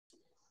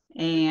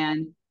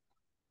And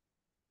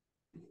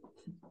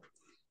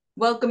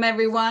welcome,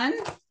 everyone.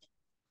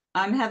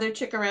 I'm Heather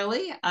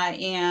Ciccarelli. I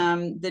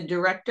am the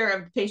Director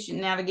of the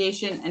Patient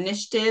Navigation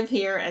Initiative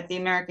here at the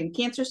American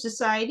Cancer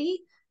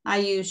Society. I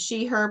use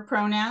she, her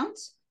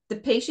pronouns. The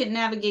Patient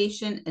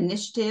Navigation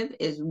Initiative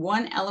is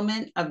one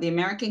element of the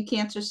American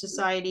Cancer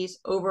Society's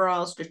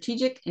overall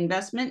strategic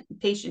investment in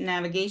patient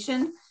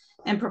navigation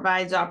and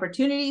provides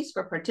opportunities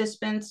for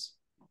participants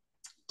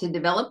to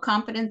develop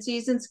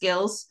competencies and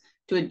skills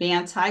to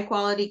advance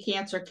high-quality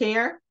cancer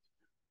care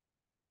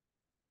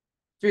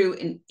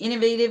through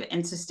innovative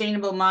and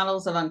sustainable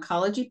models of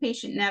oncology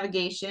patient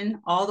navigation,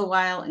 all the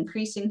while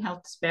increasing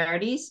health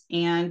disparities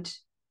and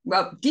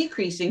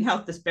decreasing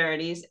health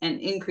disparities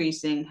and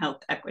increasing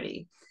health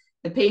equity.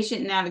 The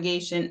Patient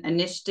Navigation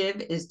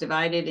Initiative is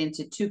divided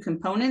into two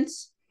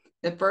components.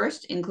 The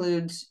first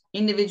includes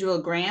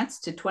individual grants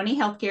to 20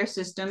 healthcare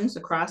systems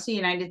across the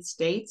United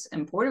States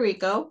and Puerto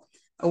Rico,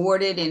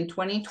 awarded in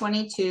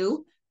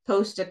 2022,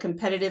 post a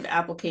competitive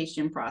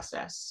application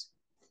process.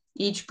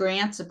 Each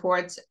grant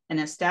supports an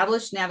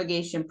established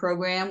navigation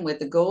program with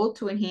the goal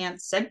to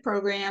enhance said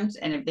programs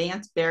and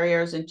advance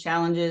barriers and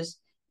challenges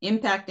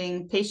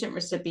impacting patient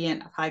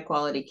recipient of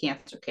high-quality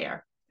cancer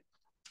care.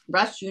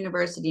 Rush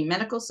University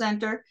Medical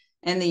Center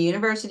and the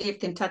University of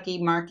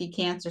Kentucky Markey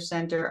Cancer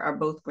Center are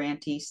both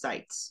grantee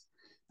sites.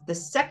 The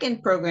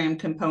second program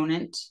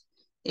component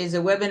is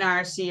a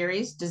webinar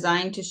series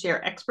designed to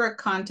share expert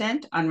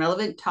content on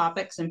relevant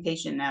topics in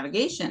patient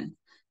navigation.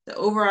 The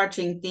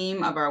overarching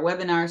theme of our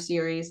webinar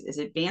series is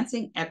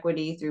advancing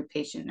equity through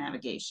patient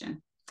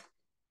navigation.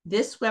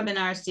 This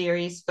webinar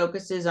series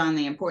focuses on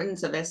the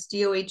importance of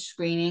SDOH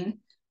screening,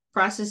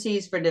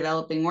 processes for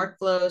developing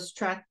workflows,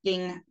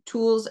 tracking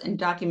tools and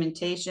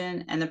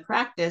documentation, and the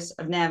practice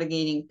of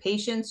navigating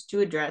patients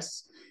to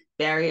address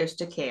barriers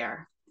to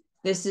care.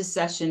 This is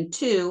session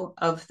 2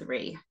 of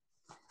 3.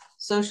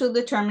 Social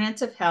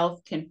determinants of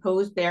health can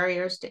pose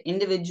barriers to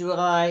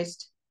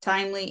individualized,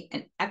 timely,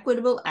 and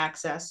equitable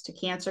access to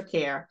cancer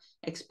care,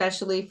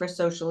 especially for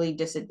socially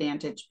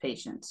disadvantaged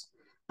patients.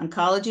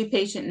 Oncology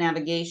patient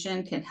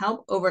navigation can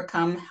help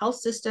overcome health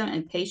system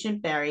and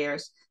patient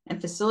barriers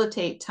and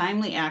facilitate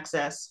timely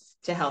access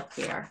to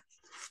healthcare.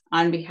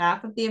 On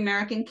behalf of the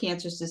American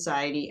Cancer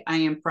Society, I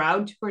am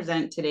proud to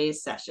present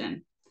today's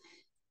session.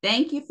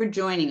 Thank you for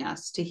joining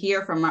us to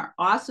hear from our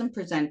awesome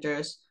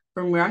presenters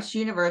from Rush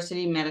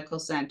University Medical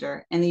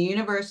Center and the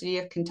University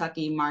of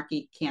Kentucky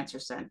Markey Cancer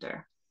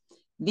Center.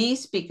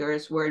 These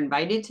speakers were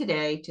invited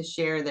today to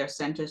share their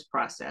center's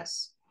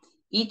process.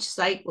 Each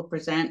site will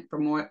present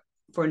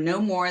for no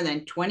more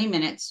than 20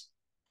 minutes,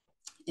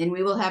 and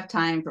we will have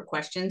time for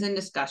questions and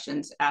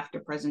discussions after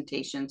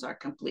presentations are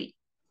complete.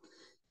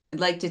 I'd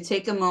like to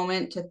take a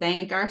moment to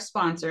thank our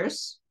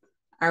sponsors.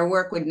 Our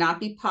work would not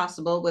be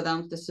possible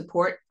without the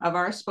support of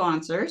our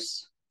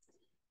sponsors.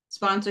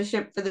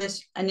 Sponsorship for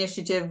this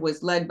initiative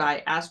was led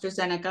by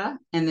AstraZeneca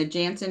and the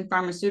Janssen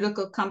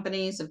Pharmaceutical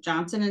Companies of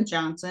Johnson &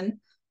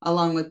 Johnson,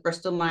 along with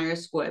Bristol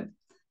Myers Squibb.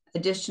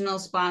 Additional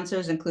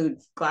sponsors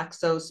include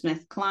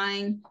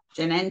GlaxoSmithKline,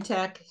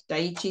 Genentech,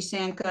 Daiichi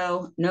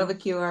Sankyo,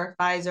 Novocure,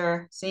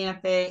 Pfizer,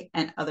 Sanofi,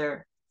 and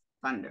other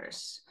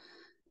funders.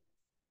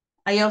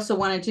 I also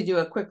wanted to do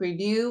a quick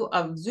review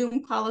of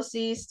Zoom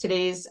policies.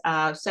 Today's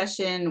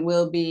session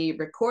will be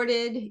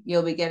recorded.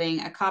 You'll be getting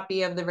a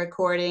copy of the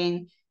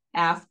recording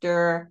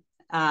after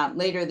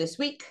later this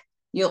week.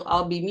 You'll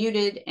all be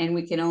muted, and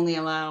we can only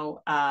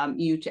allow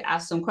you to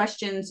ask some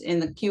questions in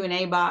the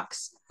Q&A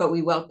box, but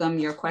we welcome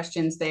your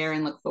questions there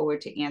and look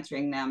forward to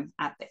answering them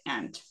at the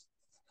end.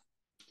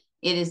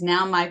 It is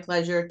now my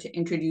pleasure to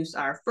introduce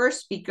our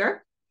first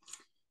speaker.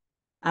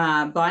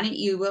 Bonnie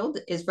Ewald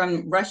is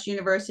from Rush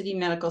University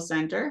Medical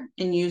Center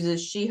and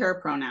uses she,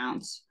 her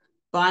pronouns.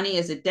 Bonnie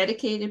is a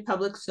dedicated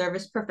public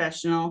service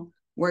professional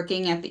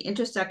working at the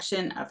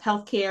intersection of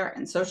healthcare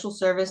and social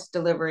service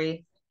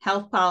delivery,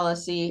 health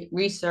policy,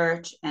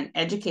 research, and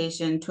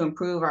education to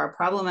improve our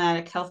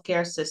problematic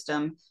healthcare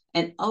system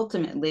and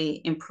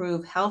ultimately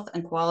improve health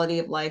and quality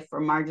of life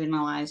for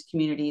marginalized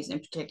communities in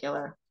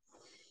particular.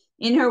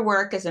 In her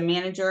work as a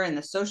manager in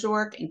the social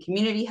work and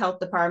community health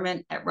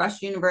department at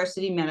Rush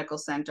University Medical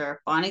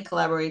Center, Bonnie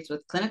collaborates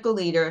with clinical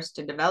leaders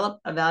to develop,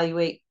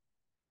 evaluate,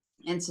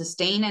 and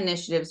sustain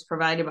initiatives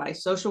provided by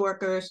social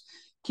workers,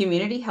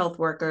 community health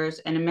workers,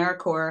 and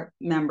AmeriCorps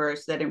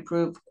members that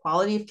improve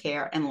quality of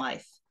care and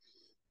life.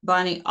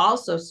 Bonnie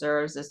also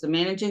serves as the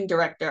managing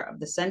director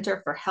of the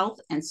Center for Health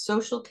and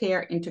Social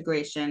Care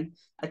Integration,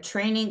 a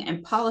training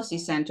and policy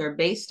center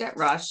based at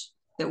Rush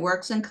that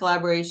works in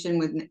collaboration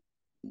with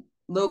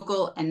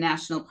local and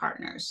national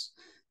partners.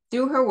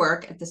 Through her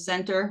work at the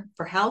Center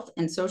for Health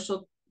and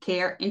Social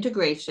Care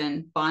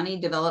Integration, Bonnie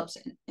develops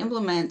and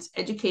implements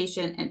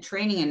education and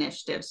training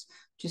initiatives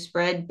to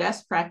spread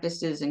best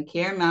practices in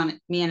care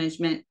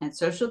management and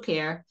social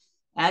care,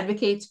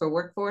 advocates for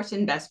workforce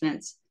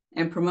investments,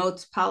 and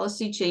promotes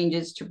policy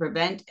changes to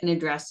prevent and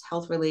address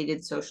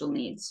health-related social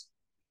needs.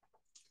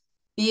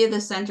 Via the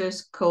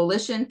Center's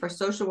Coalition for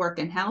Social Work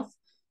and Health,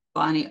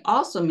 Bonnie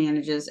also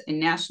manages a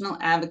national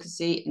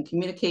advocacy and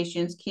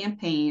communications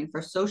campaign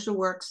for social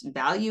work's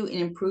value in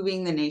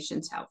improving the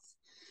nation's health.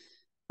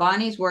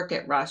 Bonnie's work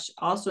at Rush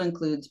also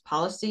includes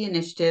policy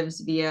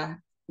initiatives via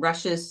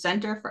Rush's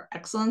Center for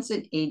Excellence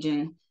in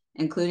Aging,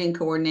 including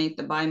coordinate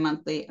the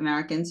bi-monthly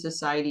American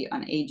Society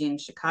on Aging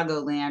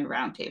Chicagoland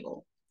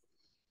Roundtable.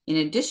 In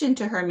addition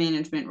to her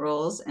management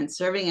roles and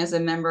serving as a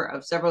member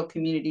of several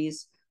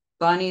communities,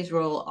 Bonnie's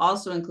role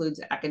also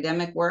includes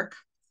academic work.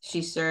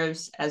 She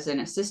serves as an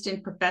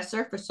assistant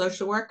professor for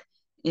social work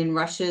in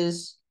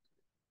Rush's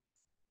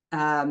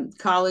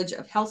College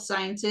of Health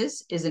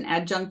Sciences, is an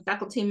adjunct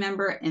faculty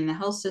member in the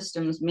Health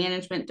Systems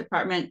Management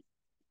Department,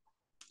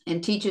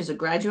 and teaches a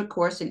graduate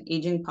course in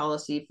aging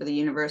policy for the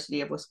University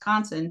of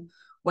Wisconsin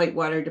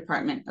Whitewater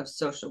Department of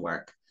Social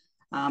Work.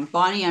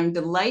 Bonnie, I'm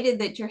delighted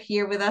that you're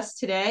here with us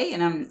today,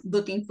 and I'm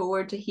looking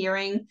forward to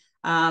hearing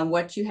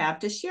what you have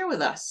to share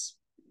with us.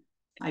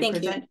 I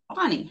present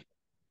Bonnie.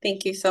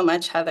 Thank you so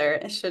much, Heather.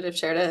 I should have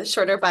shared a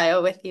shorter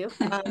bio with you.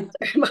 Sorry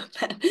about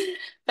that.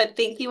 But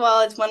thank you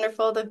all. It's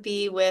wonderful to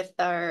be with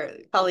our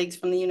colleagues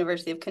from the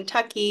University of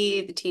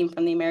Kentucky, the team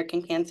from the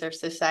American Cancer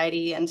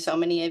Society, and so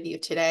many of you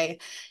today.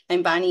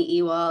 I'm Bonnie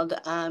Ewald.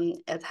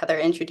 As Heather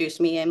introduced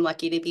me, I'm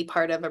lucky to be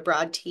part of a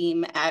broad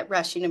team at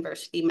Rush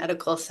University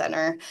Medical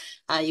Center.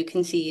 You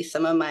can see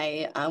some of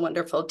my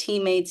wonderful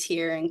teammates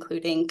here,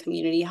 including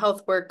community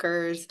health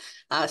workers,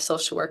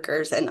 social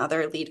workers, and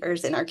other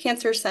leaders in our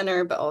cancer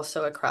center, but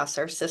also across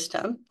our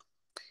system.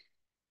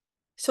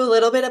 So a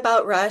little bit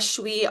about Rush.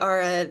 We are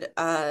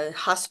a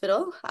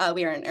hospital.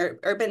 We are an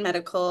urban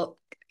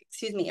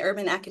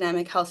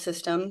academic health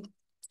system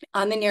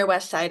on the near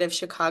west side of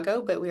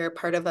Chicago, but we are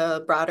part of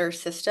a broader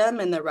system,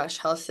 and the Rush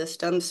Health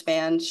System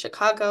spans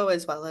Chicago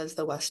as well as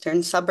the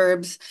western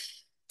suburbs.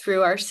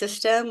 Through our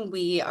system,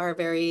 we are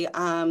very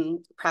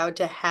proud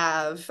to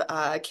have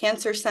a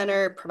cancer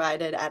center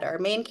provided at our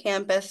main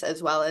campus,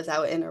 as well as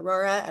out in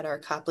Aurora at our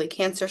Copley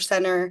Cancer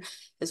Center,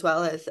 as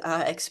well as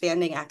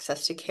expanding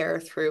access to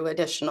care through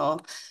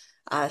additional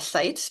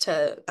sites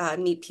to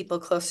meet people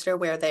closer to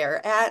where they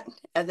are at.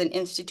 As an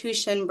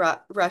institution,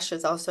 Rush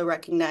is also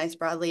recognized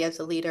broadly as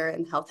a leader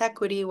in health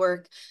equity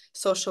work,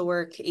 social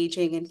work,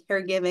 aging, and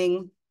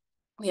caregiving.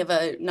 We have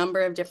a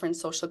number of different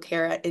social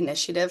care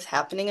initiatives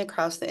happening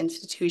across the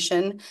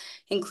institution,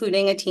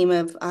 including a team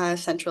of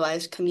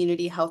centralized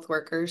community health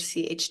workers,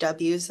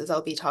 CHWs, as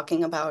I'll be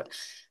talking about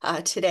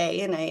today.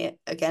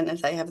 And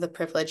as I have the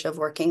privilege of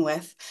working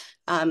with,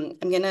 I'm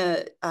going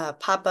to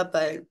pop up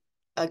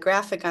a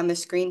graphic on the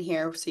screen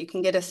here so you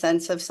can get a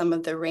sense of some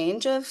of the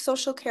range of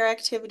social care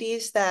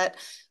activities that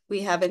we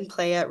have in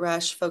play at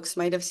Rush. Folks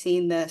might have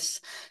seen this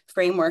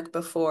framework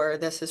before.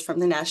 This is from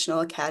the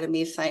National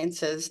Academy of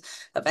Sciences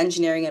of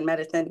Engineering and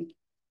Medicine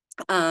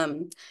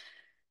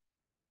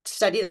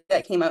study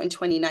that came out in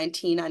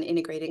 2019 on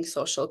integrating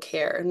social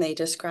care. And they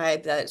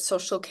describe that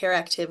social care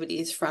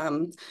activities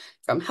from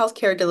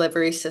healthcare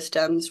delivery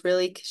systems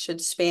really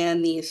should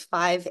span these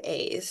 5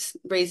 A's: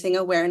 raising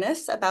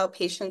awareness about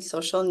patients'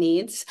 social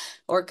needs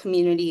or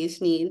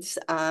communities' needs.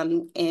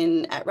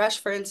 At Rush,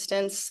 for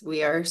instance,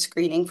 we are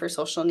screening for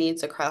social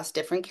needs across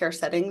different care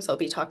settings. I'll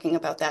be talking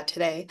about that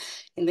today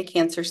in the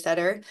cancer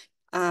center.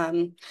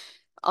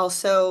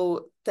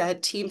 Also,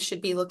 that team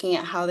should be looking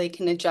at how they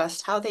can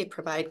adjust how they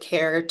provide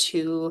care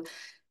to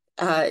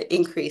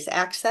increase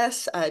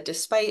access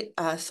despite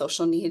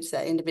social needs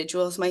that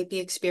individuals might be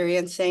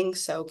experiencing.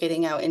 So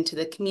getting out into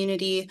the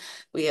community,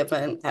 we have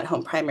an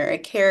at-home primary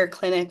care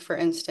clinic, for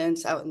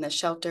instance, out in the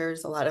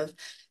shelters, a lot of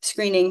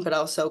screening, but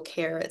also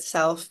care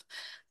itself.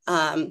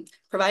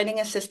 Providing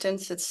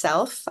assistance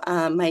itself.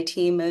 My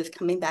team is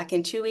coming back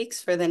in 2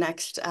 weeks for the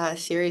next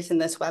series in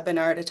this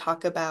webinar to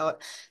talk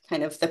about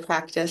kind of the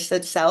practice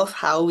itself,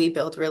 how we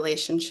build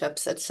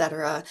relationships, et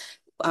cetera,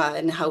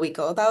 and how we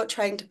go about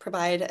trying to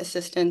provide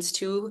assistance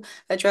to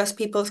address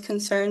people's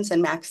concerns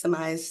and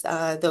maximize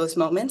those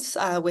moments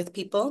with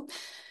people.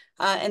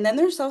 And then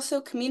there's also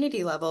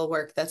community level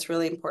work that's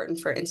really important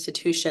for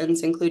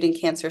institutions, including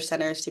cancer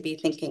centers, to be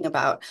thinking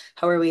about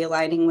how are we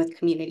aligning with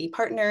community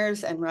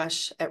partners. And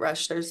at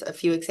Rush, there's a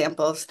few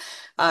examples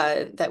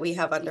that we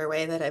have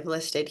underway that I've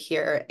listed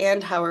here.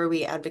 And how are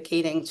we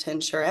advocating to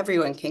ensure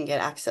everyone can get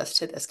access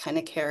to this kind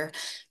of care?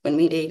 When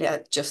we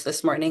did just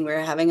this morning, we were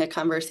having a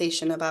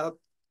conversation about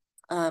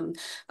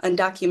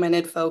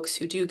undocumented folks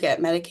who do get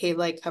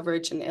Medicaid-like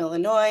coverage in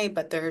Illinois,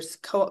 but there's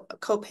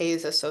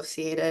co-pays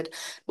associated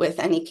with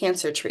any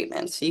cancer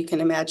treatment. So you can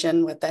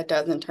imagine what that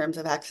does in terms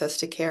of access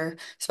to care,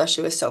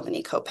 especially with so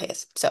many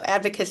co-pays. So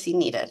advocacy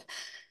needed.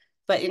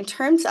 But in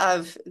terms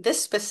of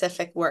this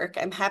specific work,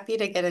 I'm happy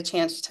to get a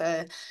chance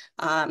to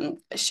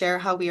share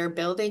how we are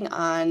building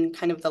on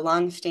kind of the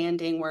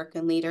longstanding work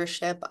and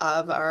leadership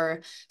of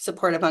our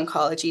supportive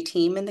oncology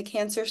team in the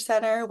Cancer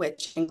Center,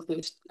 which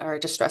includes our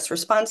distress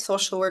response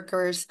social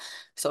workers,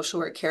 social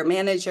work care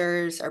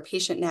managers, our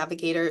patient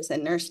navigators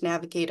and nurse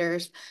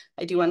navigators.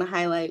 I do want to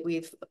highlight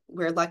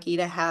we're lucky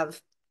to have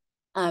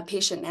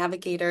patient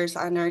navigators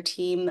on our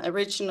team.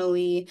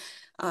 Originally,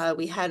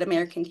 we had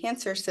American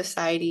Cancer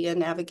Society, a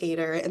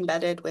navigator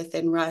embedded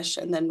within Rush.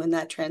 And then when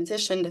that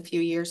transitioned a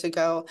few years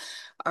ago,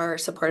 our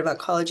supportive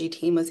oncology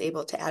team was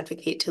able to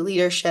advocate to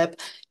leadership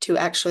to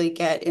actually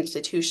get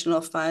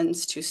institutional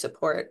funds to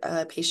support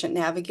a patient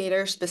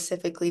navigator,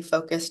 specifically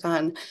focused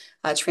on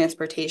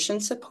transportation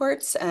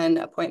supports and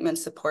appointment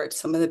supports,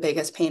 some of the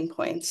biggest pain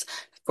points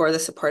for the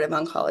supportive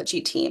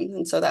oncology team.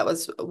 And so that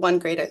was one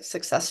great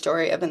success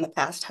story of in the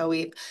past, how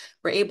we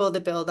were able to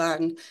build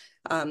on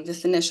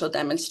this initial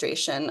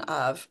demonstration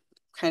of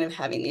kind of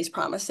having these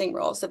promising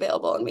roles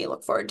available. And we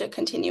look forward to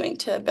continuing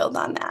to build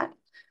on that.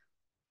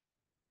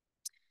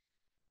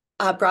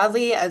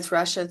 Broadly, as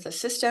Rush as a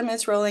system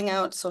is rolling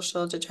out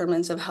social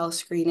determinants of health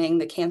screening,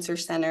 the Cancer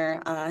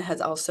Center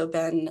has also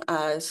been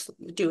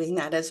doing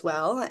that as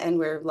well. And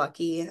we're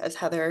lucky, as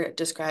Heather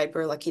described,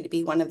 we're lucky to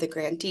be one of the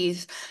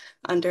grantees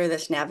under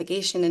this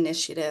navigation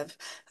initiative.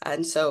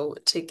 And so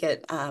to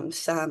get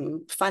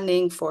some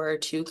funding for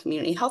 2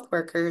 community health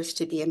workers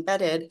to be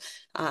embedded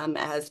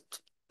as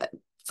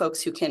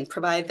folks who can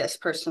provide this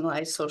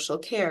personalized social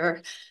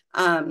care.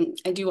 I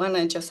do want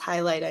to just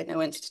highlight, I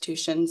know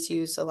institutions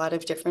use a lot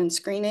of different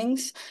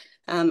screenings.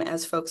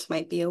 As folks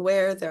might be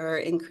aware, there are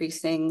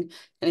increasing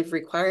kind of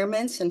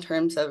requirements in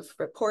terms of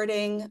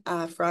reporting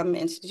from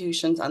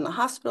institutions on the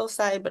hospital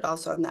side, but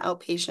also on the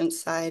outpatient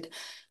side,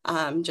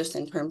 just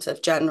in terms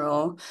of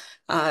general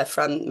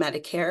from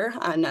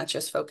Medicare, not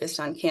just focused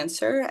on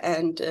cancer.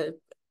 And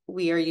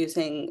we are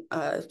using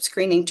a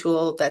screening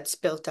tool that's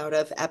built out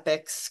of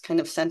Epic's kind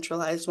of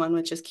centralized one,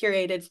 which is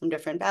curated from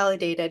different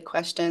validated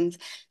questions.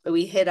 But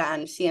we hit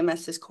on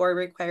CMS's core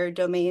required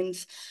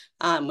domains,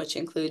 which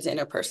includes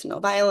interpersonal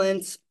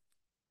violence.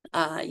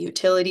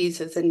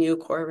 Utilities is a new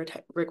core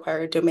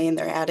required domain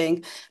they're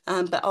adding,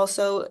 but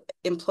also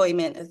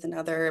employment is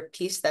another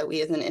piece that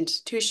we as an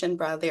institution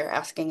broadly are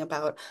asking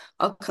about.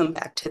 I'll come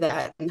back to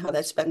that and how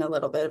that's been a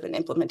little bit of an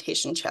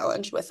implementation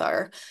challenge with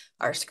our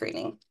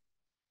screening.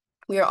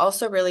 We are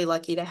also really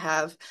lucky to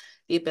have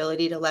the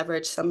ability to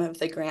leverage some of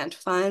the grant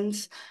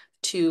funds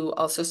to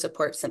also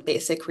support some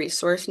basic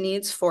resource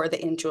needs for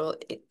the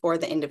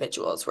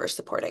individuals we're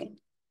supporting.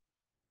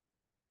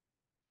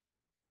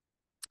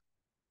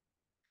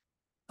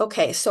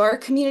 Okay, so our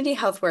community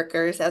health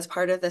workers, as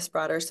part of this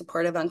broader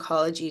supportive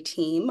oncology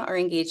team, are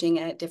engaging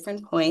at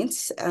different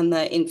points. On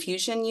the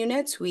infusion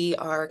units, we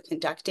are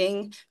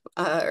conducting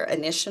the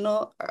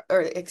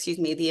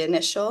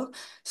initial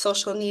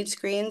social need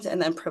screens and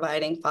then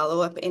providing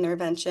follow-up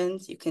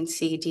interventions. You can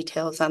see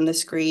details on the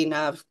screen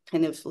of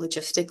kind of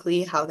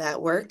logistically how that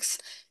works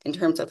in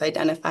terms of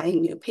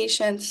identifying new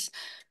patients.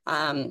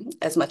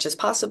 As much as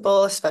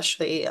possible,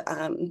 especially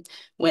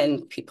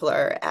when people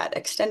are at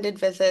extended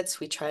visits,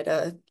 we try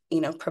to,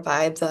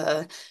 provide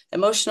the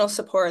emotional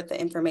support, the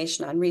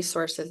information on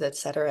resources, et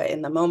cetera,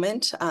 in the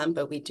moment.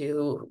 But we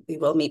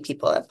will meet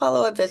people at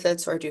follow-up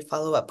visits or do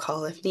follow-up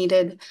call if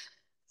needed.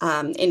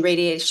 In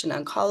radiation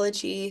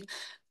oncology,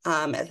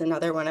 as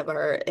another one of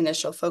our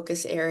initial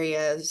focus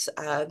areas,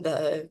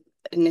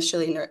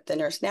 initially, the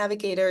nurse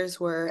navigators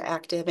were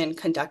active in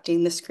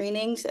conducting the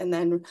screenings and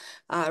then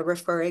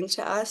referring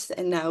to us.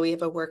 And now we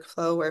have a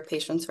workflow where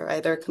patients are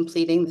either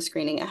completing the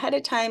screening ahead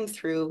of time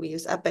we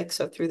use Epic,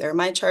 so through their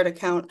MyChart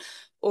account,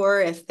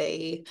 or if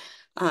they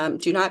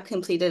do not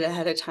complete it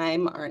ahead of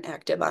time, aren't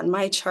active on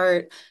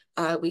MyChart,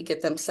 we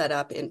get them set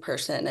up in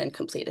person and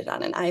completed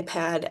on an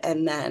iPad.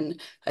 And then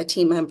a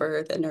team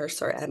member, the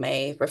nurse or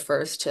MA,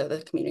 refers to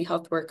the community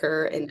health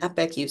worker in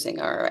Epic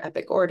using our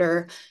Epic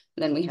order.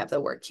 And then we have the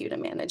work queue to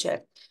manage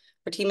it.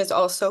 Our team is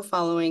also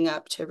following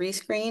up to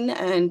rescreen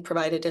and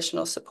provide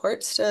additional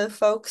supports to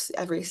folks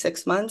every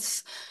 6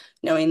 months,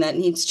 knowing that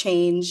needs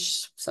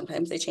change.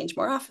 Sometimes they change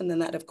more often than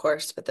that, of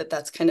course, but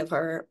that's kind of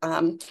our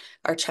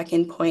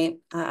check-in point.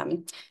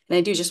 And I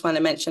do just want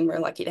to mention we're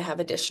lucky to have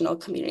additional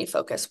community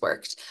focus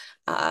work,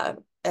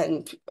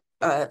 and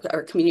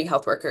our community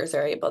health workers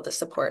are able to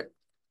support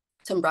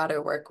some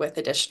broader work with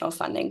additional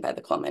funding by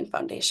the Coleman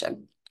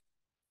Foundation.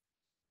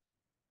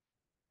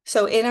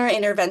 So in our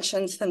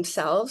interventions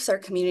themselves, our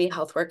community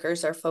health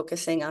workers are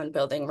focusing on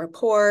building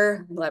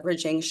rapport,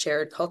 leveraging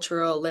shared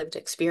cultural lived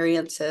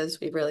experiences.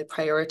 We really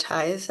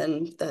prioritize,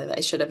 and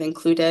I should have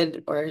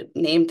included or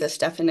named this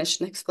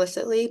definition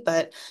explicitly,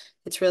 but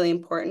it's really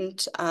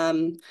important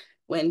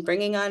when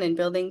bringing on and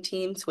building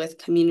teams with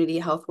community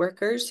health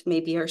workers,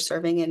 maybe are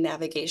serving in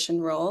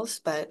navigation roles,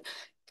 but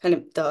kind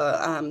of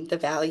the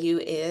value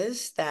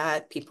is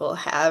that people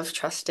have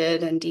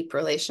trusted and deep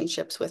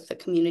relationships with the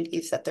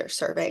communities that they're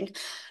serving.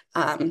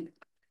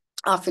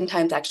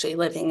 Oftentimes actually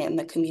living in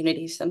the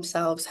communities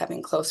themselves,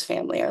 having close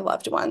family or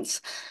loved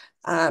ones.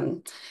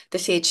 The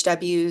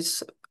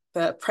CHWs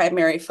the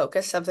primary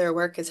focus of their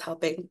work is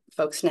helping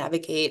folks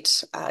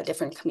navigate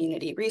different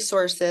community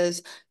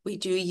resources. We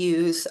do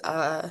use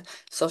a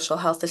social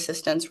health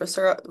assistance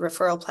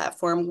referral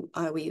platform.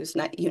 We use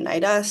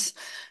Unite Us,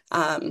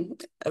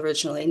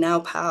 originally Now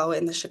POW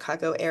in the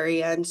Chicago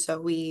area. And so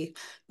we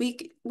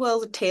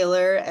will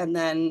tailor and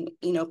then,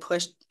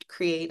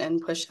 create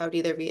and push out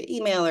either via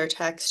email or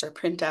text or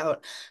print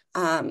out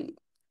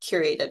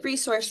curated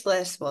resource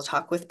lists. We'll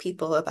talk with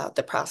people about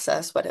the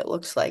process, what it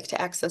looks like to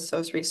access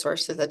those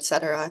resources, et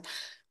cetera.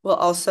 We'll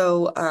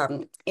also,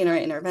 in our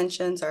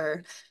interventions,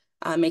 are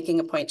making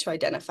a point to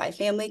identify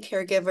family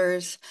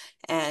caregivers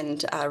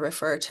and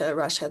refer to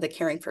Russia, the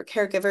Caring for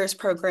Caregivers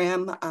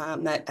program.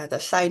 That, as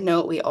a side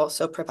note, we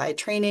also provide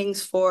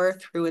trainings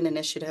through an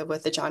initiative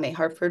with the John A.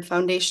 Hartford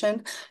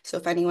Foundation. So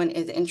if anyone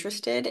is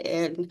interested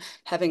in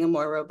having a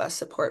more robust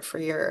support for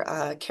your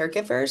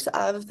caregivers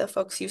of the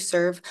folks you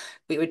serve,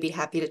 we would be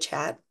happy to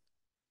chat.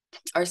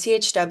 Our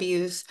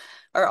CHWs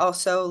are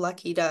also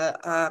lucky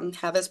to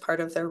have as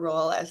part of their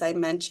role, as I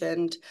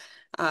mentioned,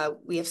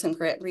 we have some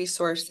grant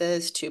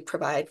resources to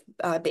provide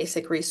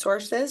basic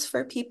resources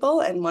for people,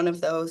 and one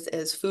of those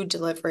is food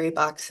delivery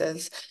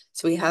boxes.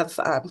 So we have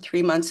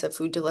 3 months of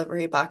food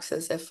delivery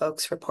boxes if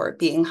folks report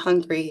being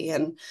hungry,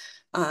 and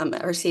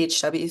our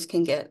CHWs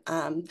can get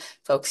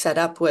folks set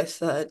up with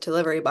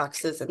delivery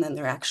boxes, and then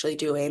they're actually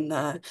doing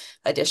the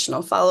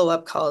additional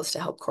follow-up calls to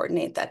help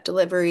coordinate that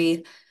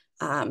delivery.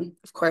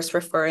 Of course,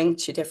 referring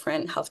to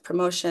different health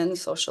promotion,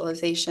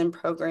 socialization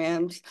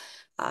programs.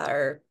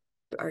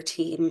 Our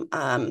team,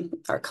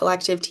 our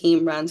collective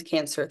team runs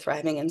Cancer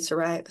Thriving and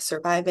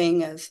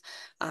Surviving as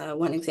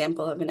one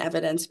example of an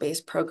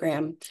evidence-based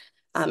program.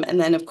 And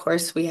then, of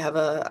course, we have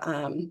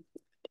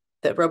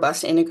the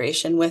robust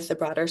integration with the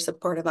broader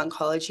supportive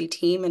oncology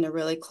team and a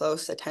really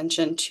close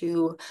attention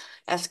to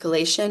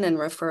escalation and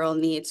referral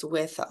needs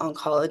with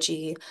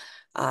oncology,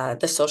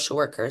 the social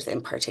workers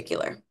in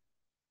particular.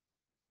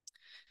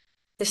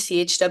 The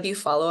CHW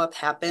follow-up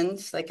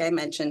happens, like I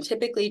mentioned,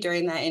 typically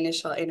during that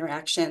initial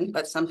interaction,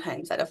 but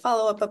sometimes at a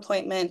follow-up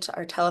appointment.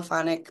 Our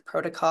telephonic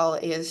protocol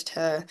is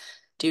to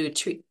do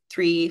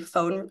 3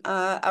 phone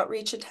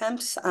outreach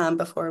attempts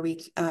before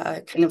we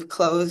kind of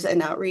close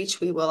an outreach.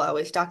 We will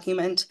always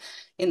document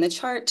in the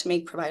chart to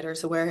make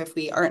providers aware if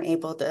we aren't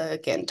able to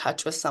get in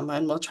touch with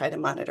someone. We'll try to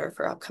monitor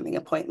for upcoming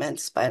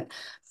appointments, but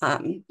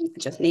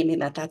just naming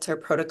that that's our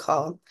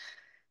protocol.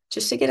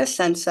 Just to get a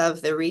sense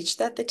of the reach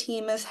that the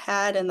team has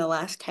had in the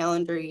last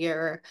calendar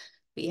year,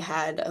 we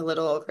had a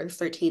little over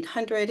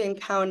 1,300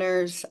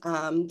 encounters,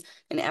 an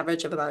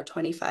average of about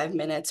 25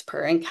 minutes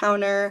per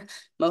encounter.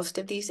 Most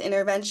of these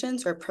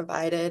interventions were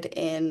provided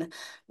in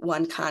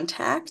one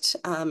contact,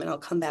 and I'll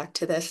come back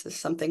to this. This is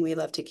something we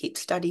love to keep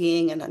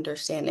studying and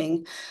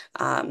understanding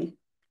kind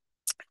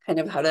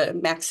of how to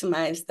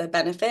maximize the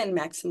benefit and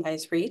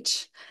maximize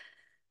reach.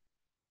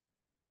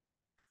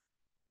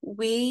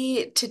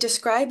 To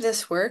describe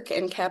this work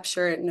and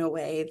capture it in a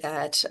way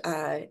that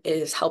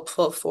is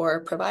helpful for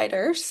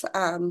providers,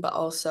 but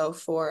also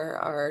for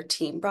our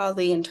team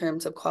broadly in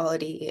terms of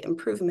quality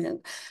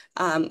improvement,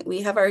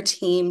 we have our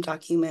team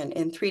document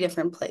in 3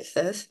 different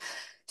places.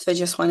 So I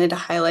just wanted to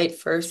highlight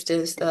first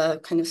is the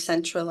kind of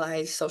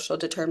centralized social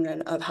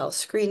determinant of health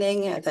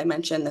screening. As I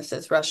mentioned, this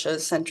is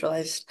Russia's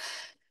centralized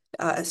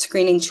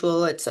screening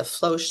tool. It's a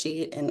flow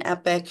sheet in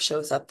Epic,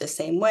 shows up the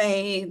same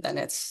way. Then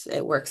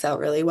it works out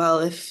really well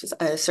if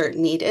a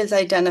certain need is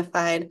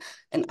identified.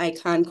 An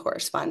icon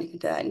corresponding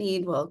to that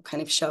need will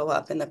kind of show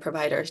up in the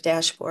provider's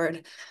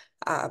dashboard.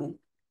 And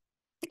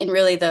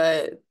really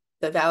the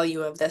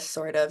value of this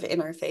sort of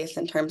interface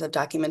in terms of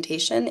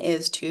documentation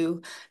is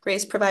to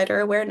raise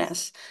provider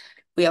awareness.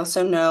 We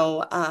also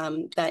know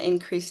that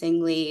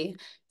increasingly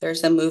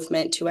there's a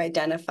movement to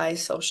identify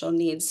social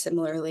needs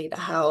similarly to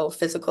how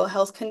physical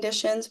health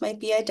conditions might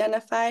be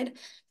identified.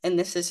 And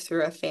this is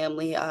through a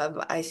family of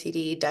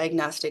ICD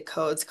diagnostic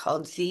codes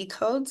called Z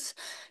codes.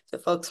 So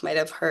folks might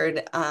have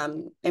heard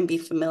and be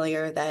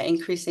familiar that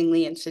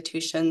increasingly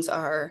institutions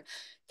are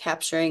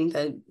capturing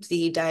the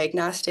Z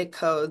diagnostic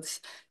codes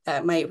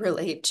that might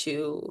relate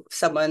to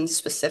someone's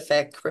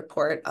specific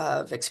report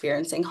of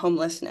experiencing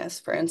homelessness,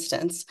 for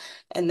instance.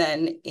 And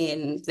then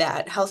in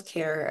that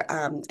healthcare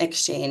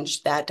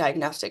exchange, that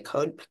diagnostic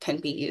code can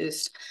be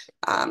used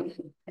and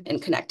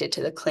connected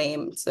to the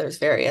claims. There's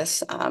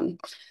various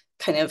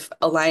kind of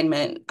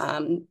alignment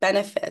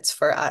benefits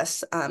for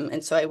us.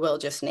 And so I will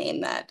just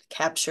name that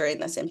capturing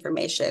this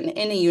information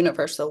in a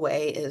universal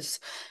way is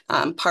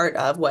part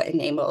of what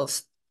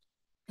enables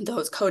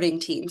those coding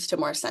teams to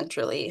more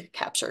centrally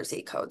capture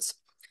Z codes.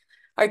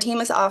 Our team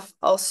is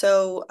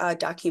also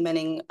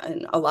documenting,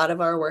 and a lot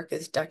of our work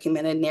is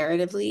documented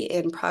narratively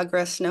in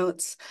progress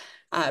notes,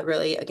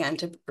 really, again,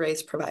 to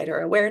raise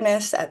provider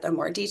awareness at a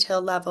more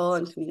detailed level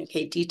and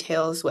communicate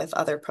details with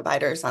other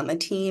providers on the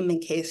team in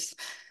case,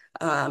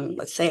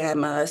 let's say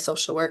I'm a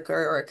social worker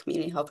or a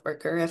community health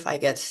worker. If I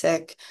get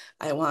sick,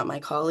 I want my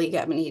colleague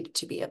at me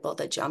to be able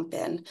to jump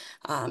in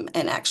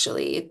and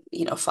actually,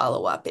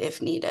 follow up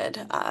if needed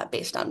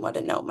based on what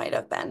a note might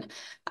have been.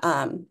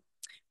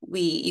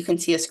 you can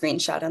see a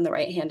screenshot on the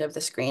right hand of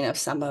the screen of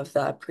some of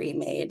the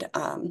pre-made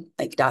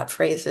like dot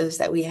phrases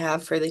that we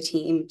have for the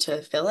team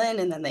to fill in,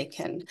 and then they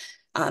can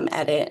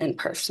edit and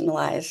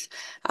personalize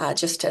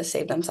just to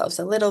save themselves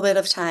a little bit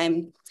of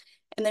time.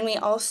 And then we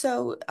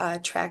also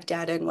track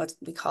data in what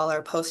we call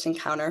our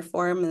post-encounter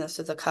form, and this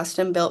is a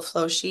custom-built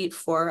flow sheet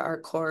for our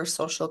core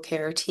social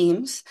care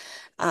teams.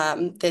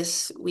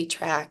 We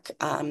track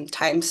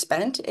time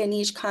spent in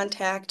each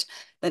contact,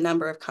 the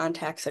number of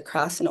contacts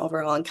across an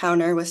overall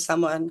encounter with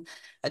someone,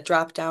 a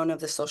drop-down of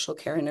the social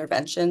care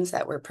interventions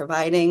that we're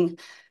providing,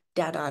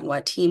 data on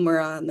what team we're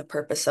on, the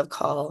purpose of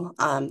call,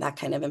 that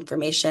kind of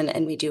information,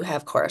 and we do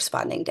have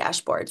corresponding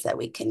dashboards that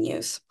we can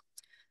use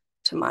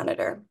to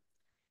monitor.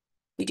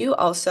 We do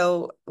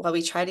also, while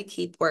we try to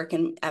keep work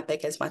in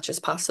Epic as much as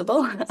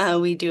possible,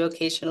 we do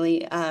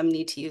occasionally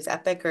need to use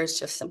Epic, or it's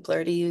just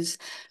simpler to use,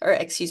 or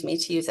excuse me,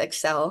 to use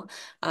Excel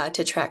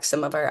to track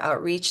some of our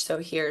outreach. So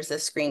here's a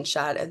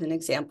screenshot as an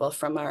example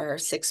from our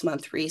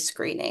 6-month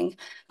rescreening.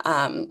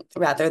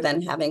 Rather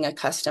than having a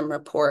custom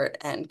report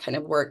and kind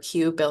of work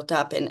queue built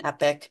up in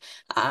Epic,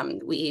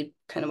 we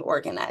kind of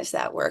organize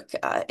that work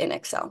in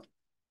Excel.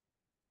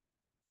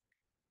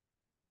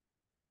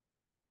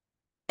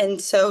 And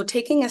so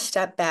taking a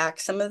step back,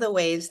 some of the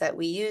ways that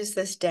we use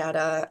this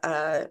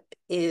data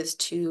is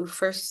to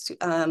first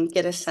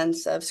get a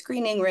sense of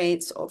screening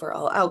rates,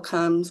 overall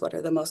outcomes, what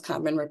are the most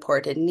common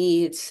reported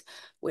needs,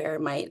 where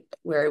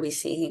are we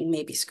seeing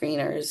maybe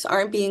screeners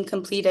aren't being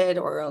completed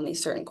or only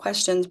certain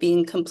questions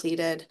being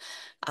completed.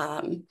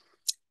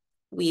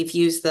 We've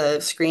used the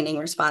screening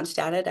response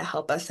data to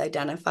help us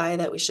identify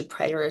that we should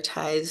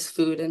prioritize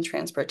food and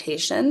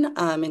transportation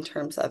in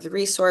terms of the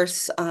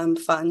resource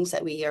funds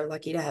that we are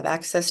lucky to have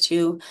access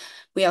to.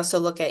 We also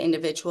look at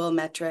individual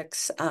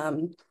metrics,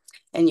 and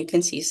you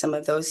can see some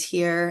of those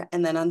here.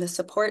 And then on the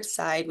support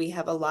side, we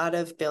have a lot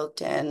of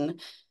built-in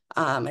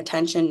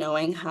attention,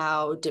 knowing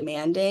how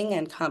demanding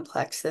and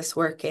complex this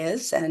work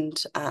is. And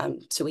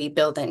so we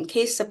build in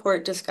case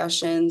support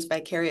discussions,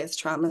 vicarious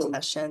trauma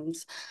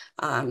sessions,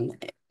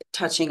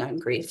 touching on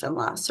grief and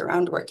loss,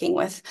 around working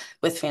with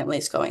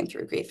families going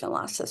through grief and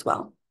loss as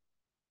well.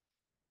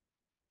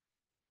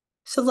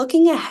 So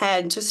looking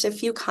ahead, just a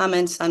few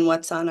comments on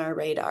what's on our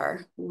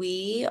radar.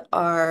 We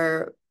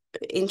are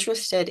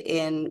interested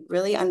in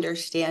really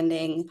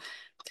understanding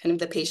kind of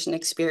the patient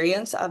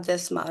experience of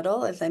this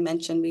model. As I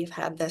mentioned, we've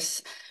had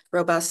this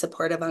robust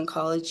supportive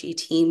oncology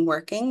team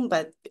working,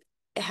 but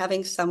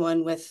having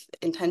someone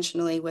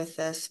intentionally with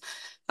this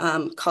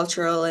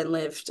cultural and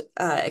lived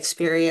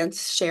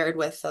experience shared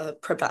with a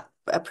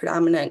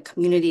predominant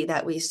community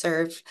that we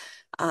serve,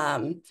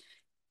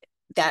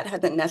 that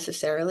hasn't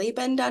necessarily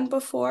been done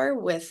before,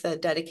 with a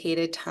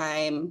dedicated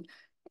time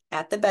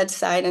at the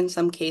bedside in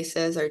some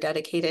cases, or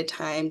dedicated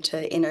time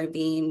to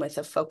intervene with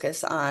a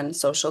focus on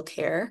social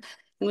care.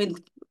 And we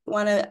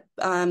want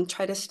to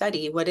try to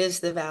study what is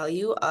the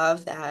value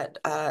of that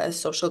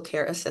social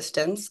care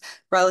assistance,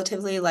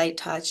 relatively light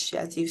touch.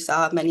 As you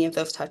saw, many of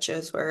those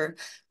touches or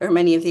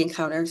many of the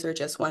encounters are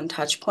just one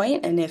touch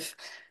point. And if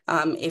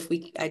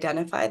we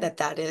identify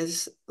that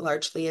is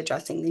largely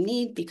addressing the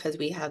need because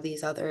we have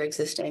these other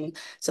existing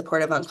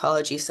supportive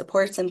oncology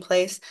supports in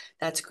place,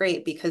 that's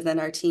great, because then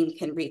our team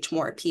can reach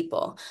more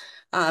people.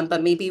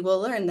 But maybe we'll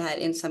learn that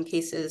in some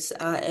cases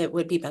it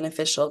would be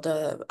beneficial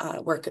to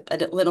work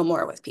a little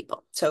more with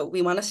people. So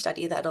we want to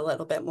study that a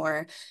little bit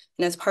more.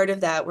 And as part of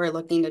that, we're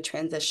looking to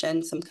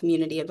transition some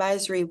community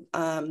advisory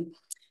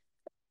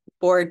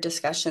board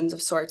discussions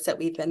of sorts that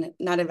we've been,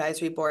 not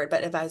advisory board,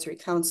 but advisory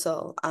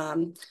council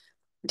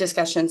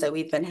discussions that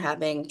we've been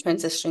having,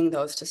 transitioning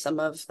those to some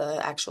of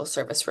the actual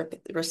service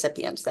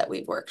recipients that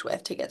we've worked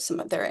with to get some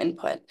of their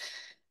input.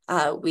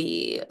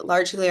 We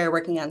largely are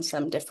working on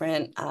some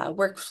different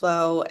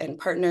workflow and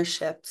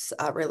partnerships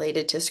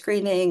related to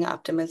screening,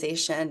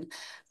 optimization.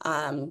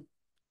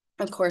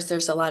 Of course,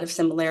 there's a lot of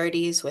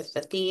similarities with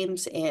the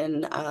themes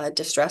in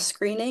distress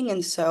screening.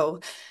 And so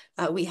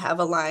we have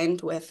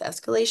aligned with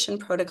escalation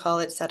protocol,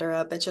 et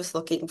cetera, but just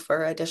looking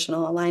for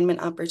additional alignment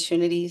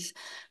opportunities.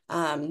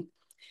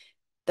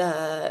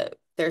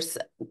 There's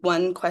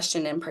one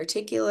question in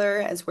particular,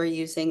 as we're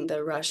using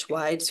the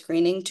Rush-wide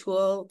screening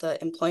tool.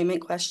 The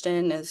employment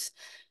question is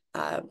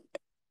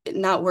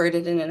not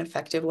worded in an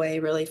effective way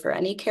really for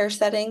any care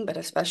setting, but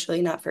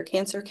especially not for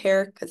cancer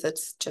care, because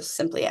it's just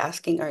simply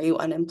asking, are you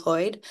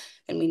unemployed?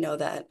 And we know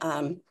that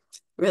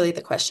really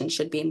the question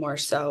should be more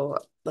so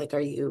like, are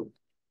you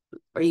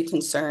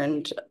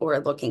concerned or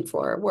looking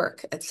for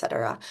work, et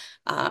cetera.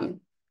 And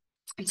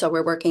so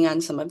we're working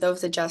on some of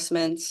those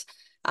adjustments.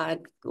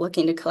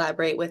 Looking to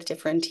collaborate with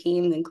different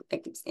teams,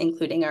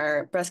 including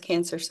our breast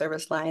cancer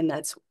service line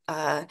that's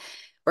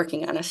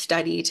working on a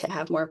study to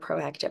have more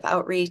proactive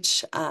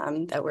outreach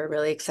that we're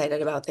really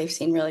excited about. They've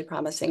seen really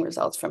promising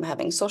results from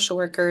having social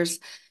workers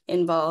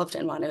involved,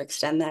 and want to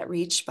extend that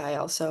reach by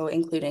also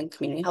including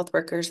community health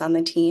workers on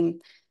the team.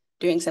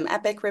 Doing some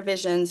Epic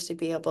revisions to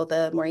be able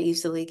to more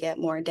easily get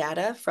more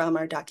data from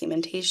our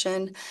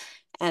documentation.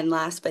 And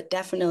last, but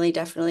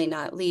definitely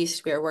not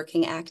least, we are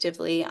working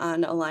actively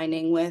on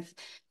aligning with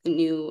the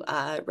new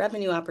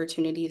revenue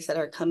opportunities that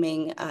are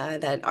coming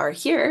that are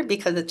here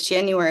because it's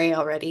January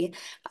already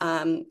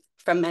from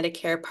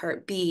Medicare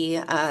Part B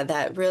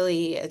that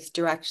really is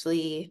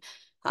directly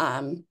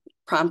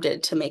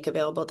prompted to make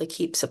available to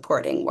keep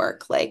supporting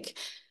work, like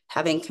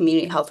having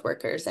community health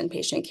workers and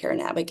patient care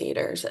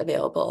navigators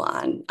available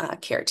on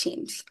care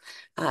teams.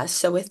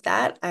 So with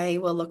that, I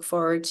will look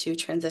forward to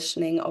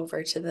transitioning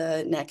over to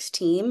the next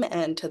team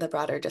and to the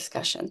broader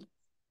discussion.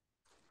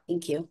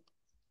 Thank you.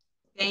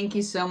 Thank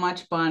you so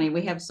much, Bonnie.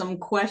 We have some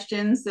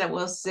questions that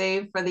we'll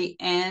save for the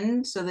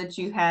end so that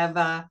you have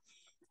a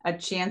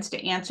chance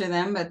to answer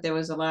them, but there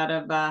was a lot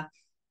of a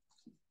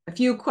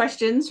few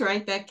questions,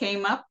 right, that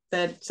came up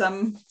that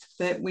some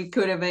that we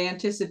could have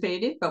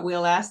anticipated, but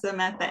we'll ask them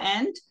at the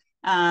end.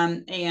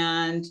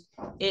 And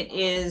it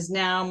is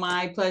now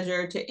my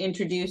pleasure to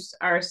introduce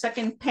our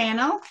second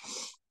panel.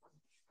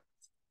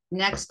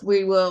 Next,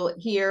 we will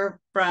hear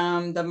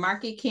from the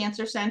Markey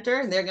Cancer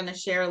Center. They're going to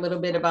share a little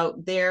bit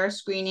about their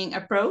screening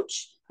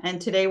approach.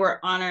 And today we're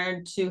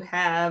honored to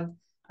have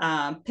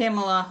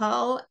Pamela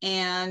Hull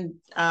and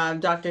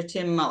Dr.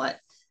 Tim Mullett.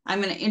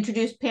 I'm going to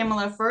introduce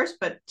Pamela first,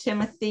 but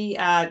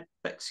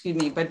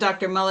but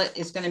Dr. Mullett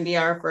is going to be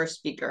our first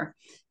speaker.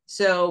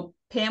 So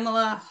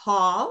Pamela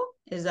Hall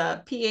is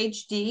a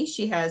PhD.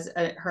 She has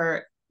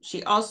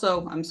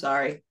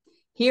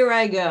here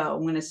I go.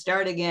 I'm going to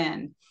start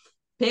again.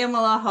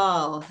 Pamela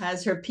Hall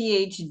has her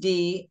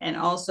PhD and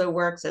also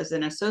works as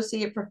an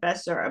associate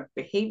professor of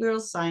behavioral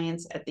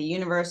science at the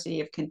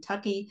University of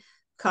Kentucky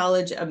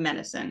College of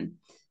Medicine.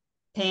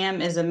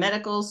 Pam is a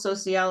medical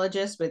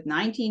sociologist with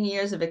 19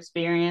 years of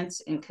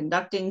experience in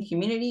conducting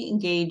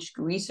community-engaged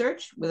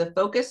research with a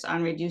focus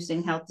on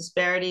reducing health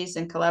disparities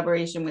in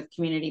collaboration with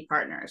community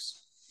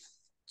partners.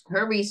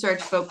 Her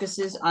research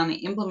focuses on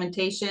the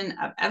implementation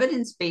of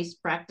evidence-based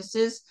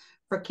practices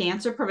for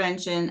cancer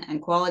prevention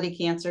and quality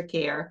cancer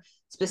care,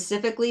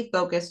 specifically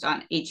focused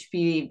on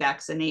HPV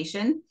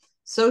vaccination,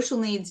 social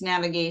needs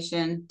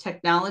navigation,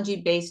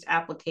 technology-based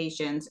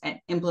applications, and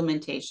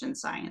implementation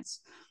science.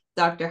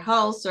 Dr.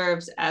 Hull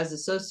serves as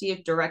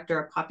Associate Director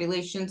of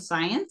Population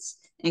Science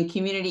and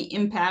Community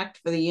Impact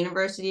for the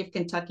University of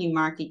Kentucky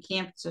Markey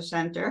Cancer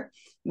Center,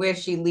 where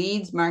she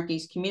leads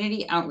Markey's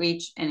community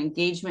outreach and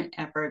engagement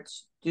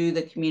efforts through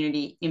the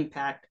Community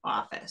Impact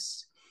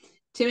Office.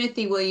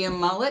 Timothy William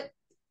Mullett,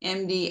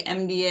 MD,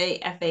 MDA,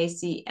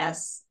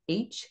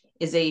 FACSH,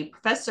 is a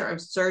professor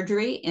of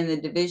surgery in the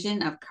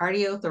Division of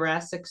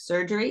Cardiothoracic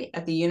Surgery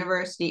at the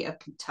University of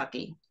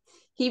Kentucky.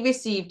 He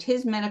received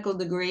his medical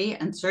degree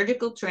and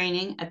surgical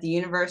training at the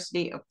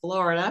University of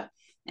Florida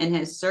and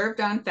has served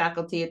on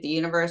faculty at the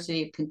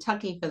University of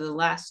Kentucky for the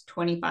last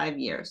 25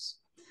 years.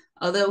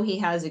 Although he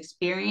has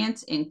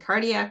experience in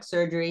cardiac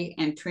surgery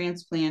and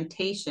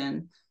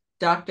transplantation,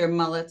 Dr.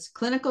 Mullett's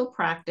clinical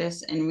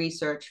practice and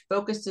research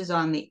focuses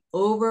on the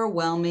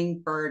overwhelming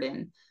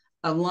burden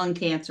of lung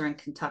cancer in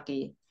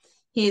Kentucky.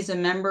 He is a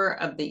member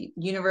of the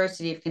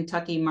University of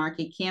Kentucky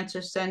Markey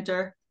Cancer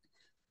Center,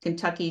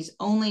 Kentucky's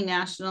only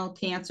National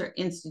Cancer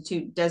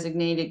Institute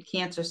designated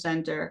cancer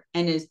center,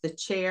 and is the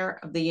chair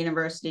of the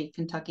University of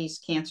Kentucky's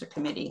Cancer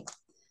Committee.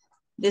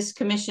 This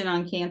Commission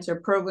on Cancer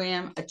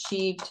program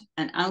achieved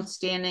an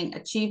Outstanding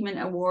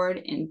Achievement Award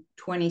in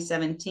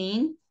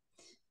 2017.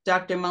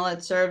 Dr.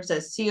 Mullett served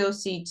as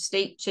COC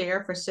State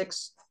Chair for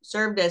 6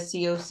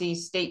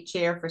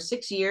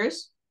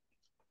 years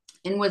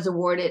and was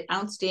awarded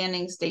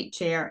Outstanding State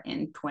Chair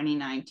in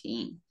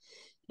 2019.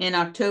 In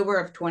October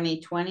of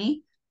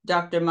 2020,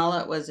 Dr.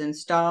 Mullett was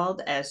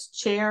installed as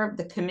chair of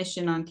the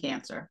Commission on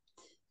Cancer.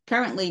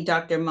 Currently,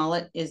 Dr.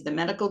 Mullett is the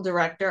medical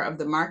director of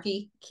the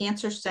Markey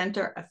Cancer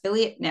Center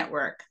Affiliate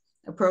Network,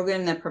 a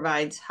program that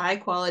provides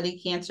high-quality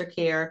cancer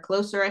care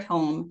closer at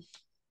home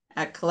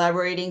at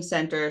collaborating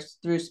centers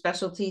through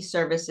specialty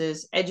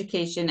services,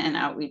 education, and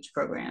outreach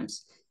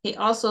programs. He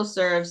also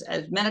serves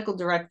as medical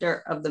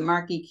director of the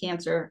Markey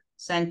Cancer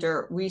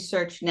Center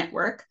Research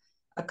Network,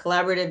 a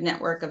collaborative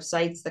network of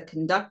sites that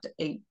conducts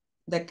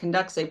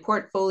a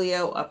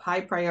portfolio of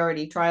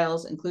high-priority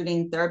trials,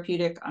 including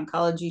therapeutic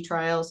oncology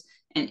trials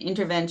and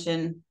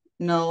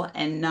interventional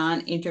and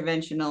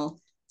non-interventional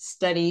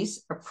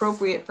studies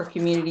appropriate for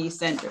community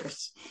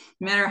centers.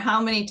 No matter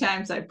how many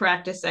times I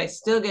practice, I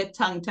still get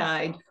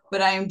tongue-tied,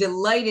 but I am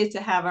delighted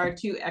to have our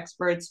 2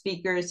 expert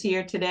speakers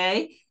here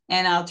today,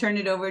 and I'll turn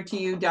it over to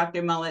you,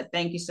 Dr. Mullett.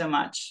 Thank you so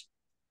much.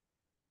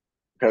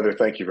 Heather,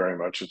 thank you very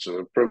much. It's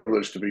a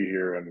privilege to be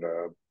here, and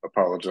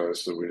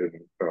apologize that we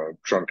didn't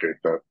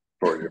truncate that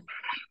for you.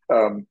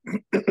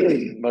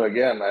 But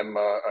again,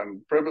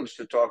 I'm privileged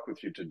to talk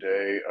with you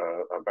today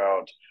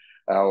about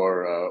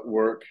our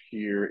work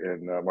here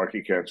in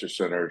Markey Cancer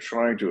Center,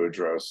 trying to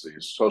address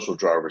these social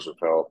drivers of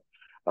health,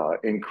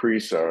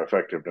 increase our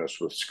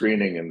effectiveness with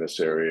screening in this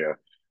area,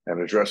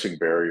 and addressing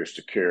barriers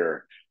to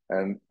care.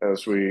 And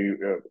as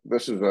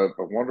this is a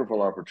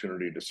wonderful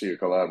opportunity to see a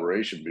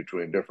collaboration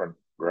between different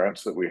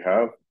grants that we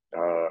have,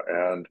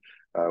 and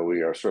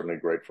we are certainly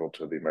grateful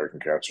to the American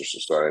Cancer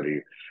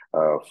Society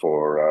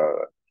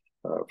for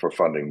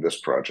funding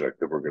this project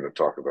that we're going to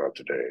talk about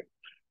today.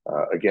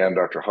 Again,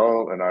 Dr.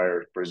 Hall and I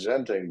are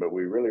presenting, but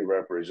we really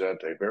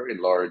represent a very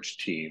large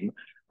team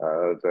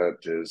that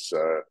is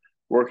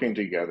working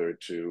together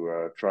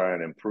to try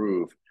and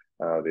improve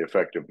the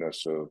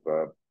effectiveness of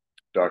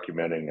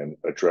documenting and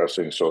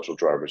addressing social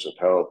drivers of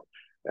health,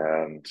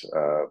 and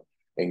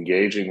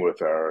engaging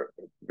with our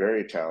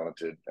very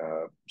talented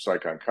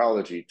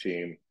psych-oncology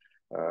team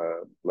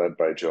led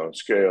by Joan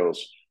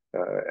Scales,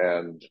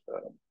 and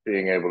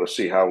being able to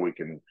see how we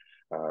can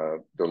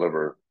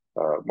deliver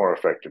more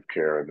effective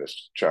care in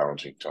this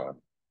challenging time.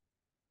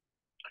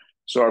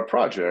 So our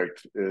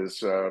project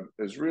is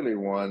really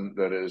one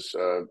that is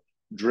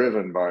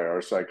driven by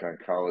our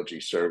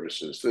psych-oncology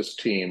services. This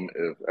team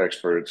of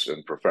experts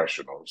and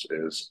professionals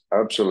is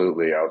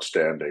absolutely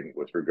outstanding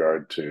with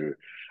regard to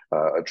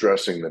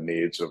addressing the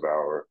needs of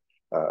our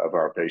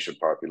patient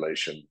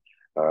population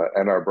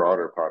and our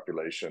broader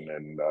population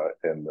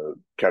in the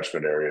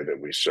catchment area that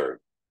we serve.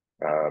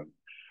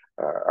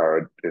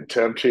 Our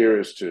intent here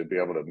is to be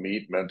able to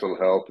meet mental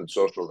health and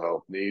social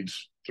health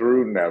needs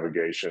through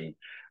navigation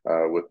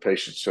with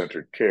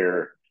patient-centered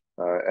care.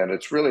 And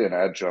it's really an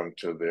adjunct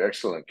to the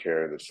excellent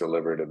care that's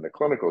delivered in the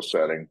clinical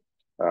setting.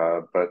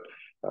 But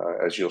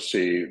as you'll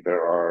see,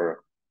 there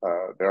are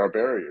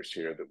barriers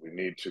here that we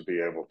need to be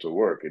able to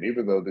work. And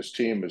even though this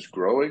team is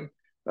growing,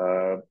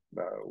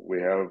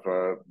 we have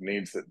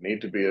needs that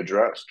need to be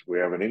addressed. We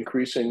have an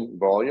increasing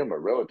volume, a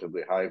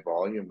relatively high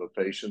volume of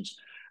patients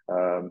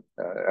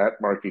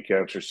at Markey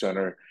Cancer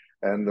Center,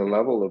 and the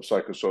level of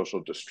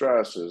psychosocial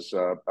distress is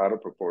out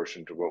of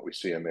proportion to what we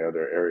see in the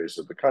other areas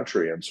of the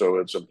country. And so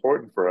it's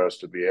important for us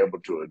to be able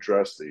to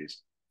address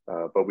these,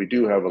 but we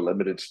do have a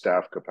limited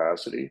staff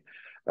capacity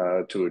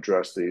to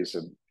address these.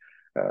 And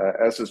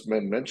as has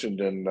been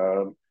mentioned in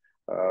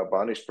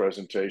Bonnie's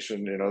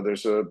presentation, you know,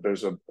 there's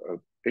a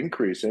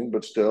increasing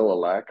but still a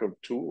lack of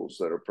tools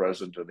that are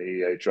present in the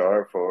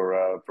EHR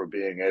for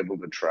being able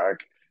to track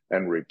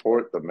and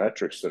report the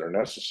metrics that are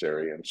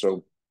necessary. And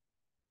so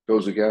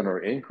those again are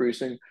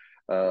increasing,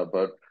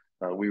 but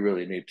we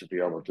really need to be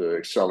able to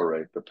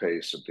accelerate the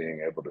pace of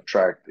being able to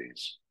track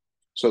these.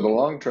 So the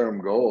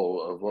long-term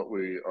goal of what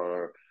we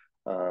are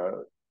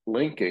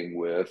linking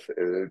with,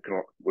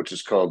 which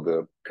is called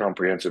the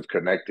Comprehensive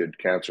Connected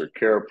Cancer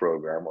Care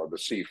Program, or the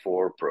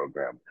C4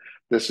 program.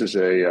 This is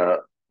a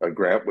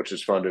grant which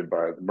is funded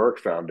by the Merck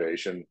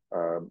Foundation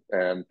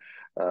and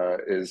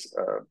is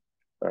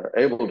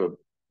able to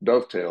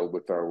dovetail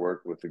with our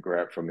work with the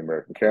grant from the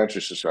American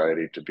Cancer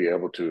Society to be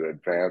able to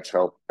advance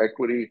health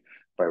equity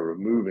by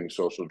removing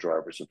social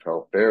drivers of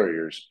health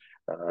barriers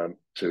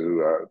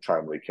to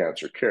timely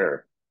cancer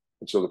care.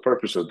 And so the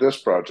purpose of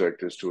this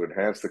project is to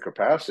enhance the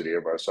capacity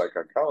of our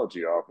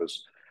psych-oncology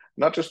office,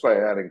 not just by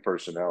adding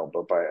personnel,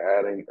 but by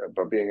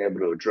being able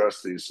to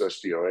address these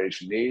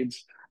SDOH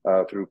needs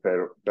through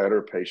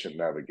better patient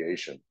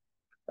navigation.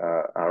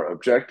 Our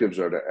objectives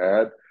are to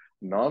add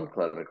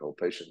non-clinical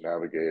patient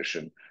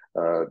navigation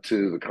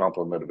to the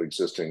complement of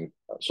existing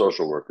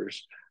social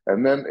workers,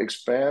 and then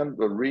expand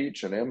the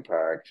reach and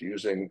impact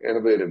using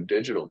innovative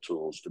digital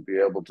tools to be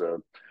able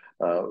to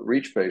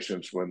reach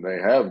patients when they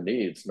have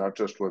needs, not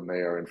just when they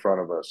are in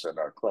front of us in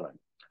our clinic,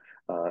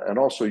 and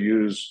also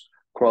use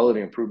quality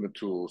improvement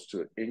tools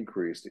to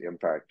increase the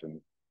impact and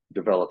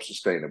develop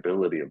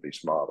sustainability of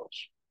these models.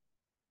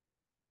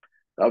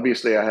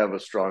 Obviously, I have a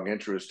strong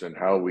interest in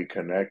how we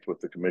connect with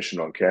the Commission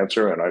on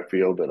Cancer, and I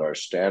feel that our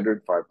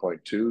standard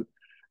 5.2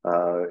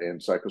 in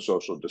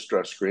psychosocial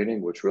distress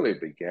screening, which really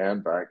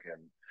began back in,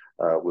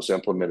 was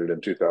implemented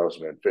in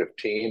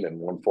 2015 in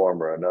one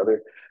form or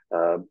another,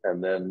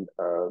 and then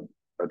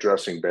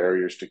addressing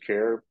barriers to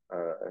care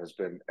has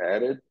been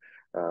added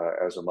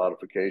as a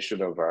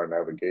modification of our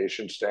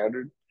navigation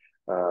standard.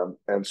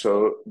 And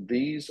so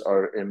these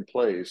are in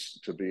place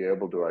to be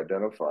able to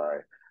identify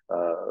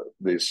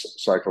these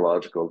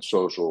psychological,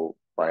 social,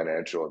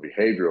 financial, and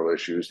behavioral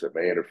issues that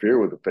may interfere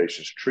with the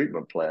patient's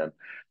treatment plan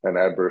and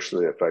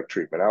adversely affect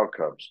treatment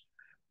outcomes.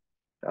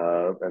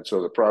 And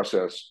so the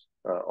process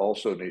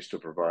also needs to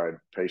provide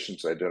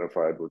patients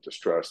identified with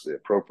distress the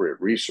appropriate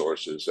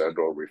resources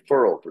and/or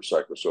referral for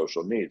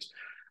psychosocial needs.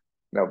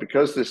 Now,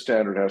 because this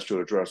standard has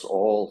to address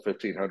all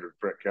 1,500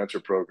 cancer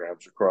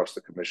programs across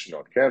the Commission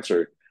on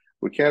Cancer,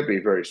 we can't be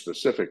very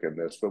specific in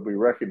this, but we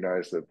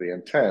recognize that the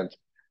intent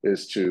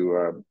is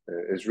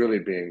really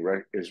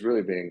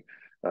being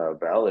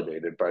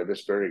validated by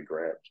this very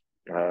grant.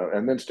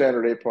 And then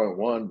standard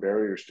 8.1,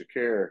 barriers to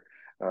care,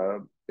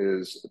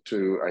 is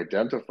to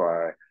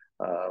identify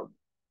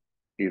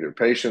either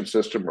patient,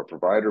 system, or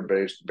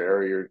provider-based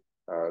barrier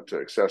to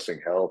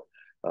accessing health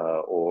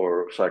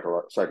or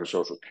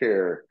psychosocial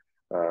care.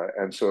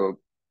 And so,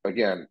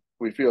 again,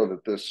 we feel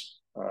that this,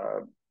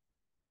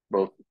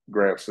 both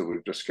grants that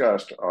we've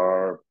discussed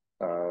are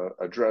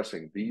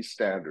addressing these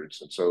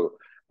standards. And so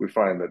we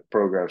find that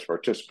programs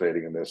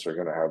participating in this are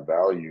going to have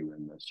value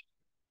in this.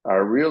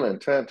 Our real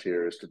intent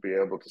here is to be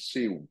able to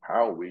see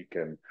how we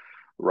can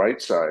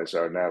right-size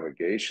our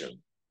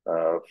navigation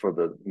for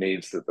the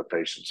needs that the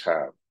patients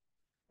have.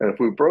 And if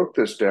we broke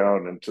this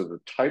down into the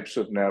types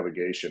of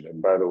navigation,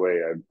 and by the way,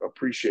 I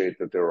appreciate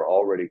that there are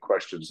already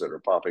questions that are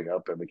popping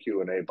up in the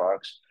Q&A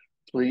box.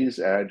 Please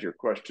add your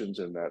questions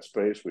in that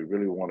space. We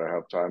really want to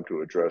have time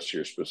to address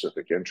your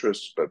specific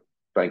interests, but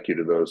thank you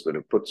to those that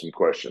have put some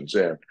questions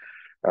in.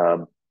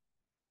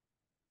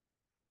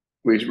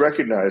 We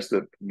recognize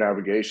that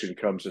navigation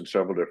comes in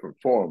several different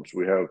forms.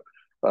 We have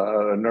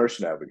a nurse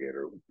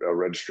navigator, a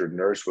registered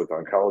nurse with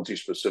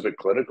oncology-specific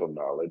clinical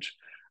knowledge,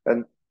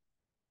 and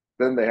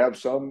then they have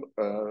some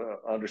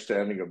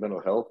understanding of mental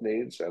health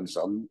needs and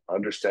some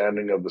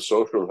understanding of the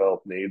social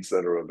health needs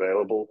that are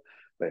available.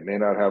 They may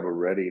not have a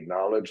ready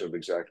knowledge of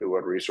exactly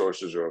what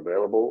resources are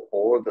available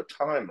or the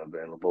time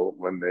available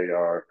when they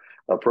are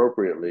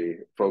appropriately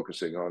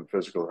focusing on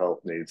physical health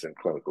needs and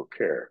clinical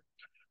care.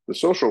 The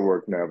social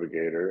work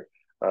navigator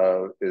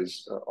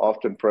is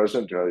often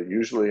present,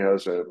 usually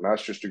has a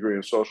master's degree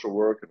in social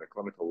work and a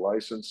clinical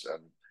license,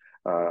 and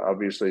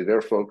obviously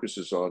their focus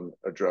is on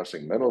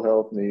addressing mental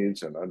health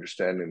needs and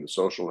understanding the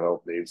social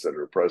health needs that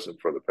are present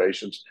for the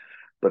patients.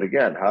 But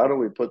again, how do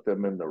we put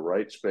them in the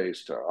right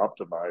space to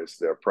optimize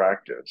their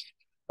practice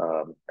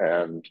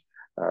and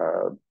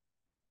to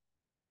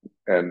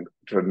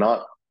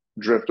not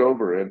drift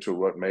over into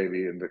what may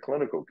be in the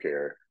clinical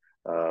care?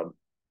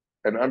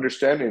 And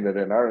understanding that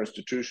in our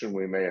institution,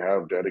 we may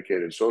have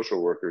dedicated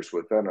social workers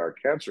within our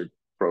cancer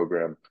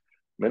program.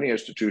 Many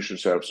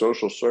institutions have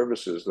social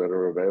services that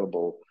are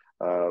available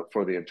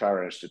for the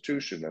entire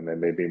institution, and they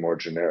may be more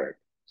generic.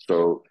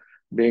 So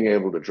being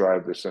able to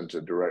drive this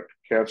into direct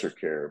cancer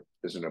care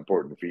is an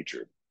important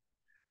feature.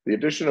 The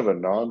addition of a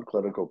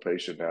non-clinical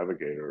patient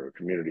navigator or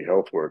community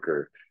health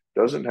worker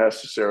doesn't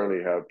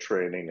necessarily have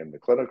training in the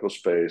clinical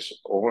space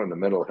or in the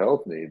mental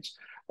health needs,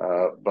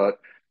 but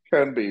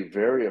can be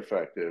very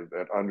effective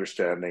at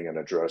understanding and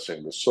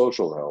addressing the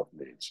social health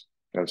needs.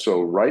 And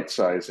so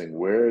right-sizing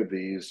where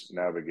these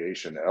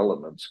navigation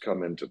elements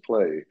come into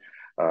play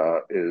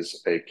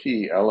is a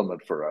key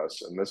element for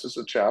us. And this is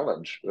a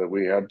challenge that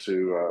we had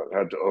to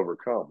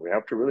overcome. We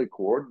have to really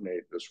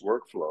coordinate this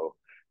workflow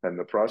and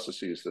the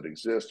processes that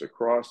exist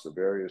across the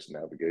various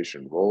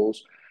navigation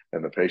roles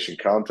and the patient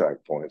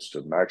contact points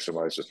to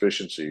maximize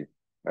efficiency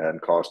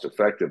and cost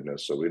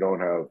effectiveness, so we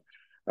don't have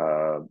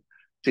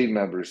team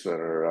members that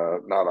are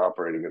not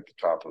operating at the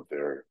top of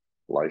their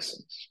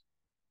license.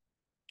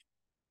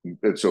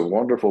 It's a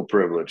wonderful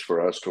privilege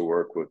for us to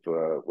work with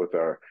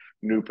our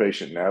new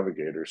patient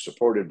navigator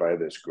supported by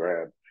this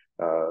grant,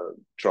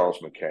 Charles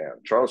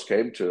McCann. Charles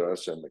came to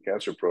us in the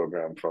cancer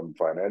program from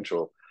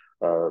financial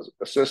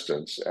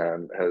assistance,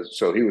 and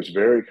so he was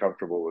very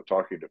comfortable with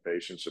talking to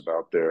patients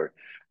about their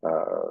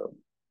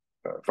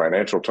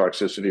financial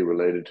toxicity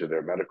related to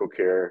their medical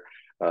care,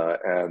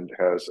 and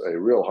has a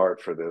real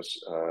heart for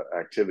this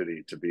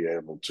activity to be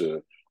able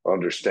to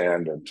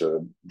understand and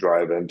to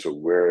drive into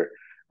where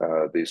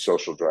these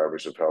social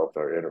drivers of health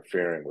are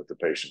interfering with the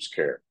patient's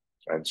care.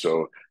 And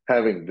so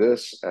having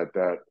this at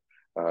that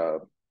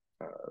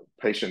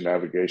patient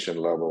navigation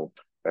level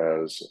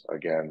as,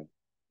 again,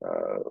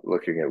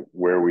 looking at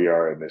where we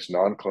are in this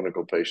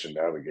non-clinical patient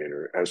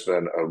navigator has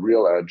been a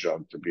real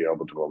adjunct to be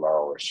able to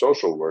allow our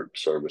social work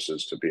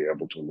services to be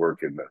able to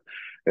work in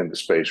the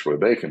space where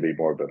they can be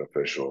more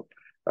beneficial,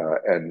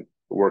 and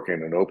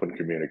working in open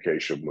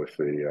communication with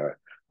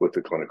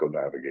the clinical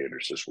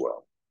navigators as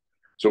well.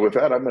 So with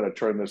that, I'm going to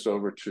turn this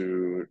over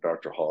to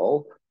Dr.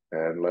 Hall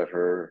and let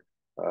her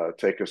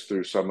take us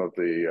through some of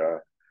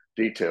the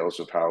details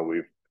of how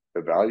we've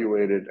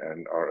evaluated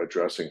and are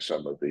addressing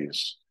some of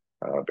these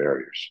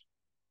barriers.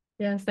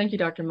 Yes, thank you,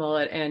 Dr.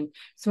 Mullett. And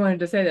just wanted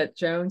to say that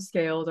Joan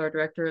Scales, our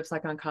Director of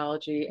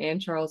Psych-Oncology, and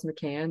Charles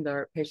McCann,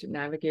 our Patient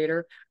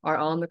Navigator, are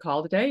on the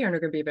call today and are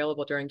going to be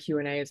available during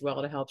Q&A as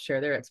well to help share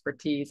their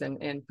expertise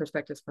and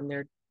perspectives from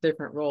their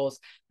different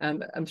roles.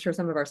 I'm sure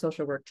some of our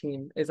social work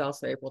team is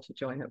also able to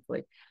join,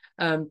 hopefully.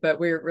 But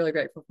we're really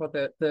grateful for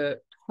the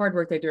hard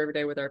work they do every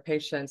day with our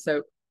patients.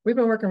 So we've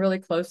been working really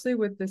closely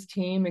with this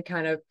team and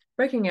kind of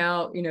breaking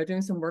out,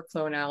 doing some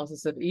workflow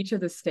analysis of each of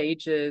the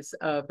stages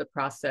of the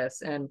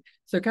process. And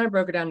so kind of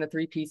broke it down into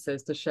 3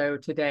 pieces to show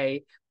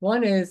today.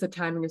 One is the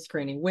timing of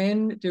screening.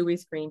 When do we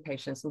screen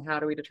patients and how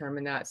do we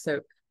determine that? So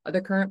the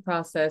current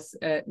process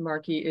at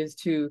Markey is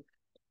to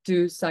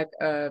do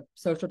social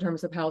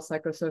determinants of health,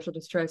 psychosocial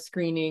distress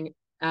screening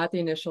at the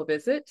initial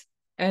visit.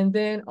 And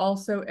then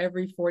also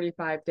every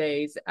 45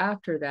 days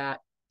after that,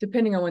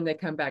 depending on when they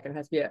come back, it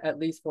has to be at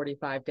least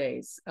 45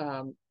 days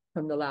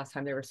from the last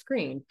time they were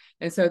screened.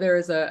 And so there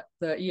is the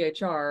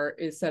EHR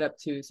is set up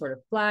to sort of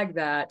flag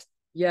that,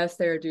 yes,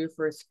 they're due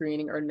for a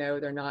screening, or no,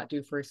 they're not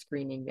due for a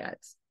screening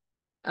yet.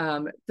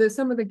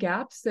 Some of the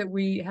gaps that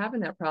we have in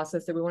that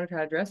process that we want to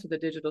try to address with the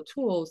digital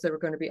tools that we're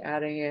going to be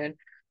adding in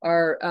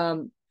are,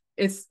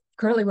 it's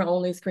currently we're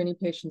only screening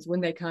patients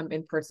when they come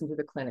in person to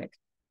the clinic.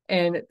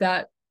 And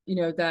that,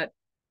 that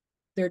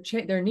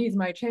their needs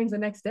might change the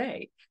next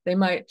day. They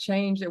might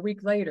change a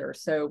week later.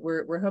 So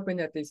we're hoping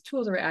that these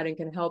tools we're adding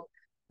can help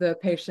the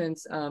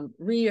patients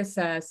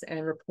reassess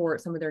and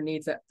report some of their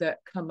needs that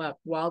come up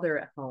while they're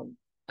at home.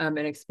 and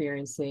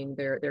experiencing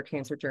their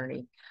cancer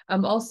journey.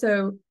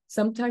 Also,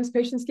 sometimes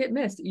patients get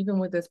missed even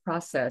with this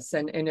process,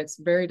 and it's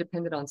very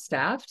dependent on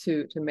staff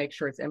to make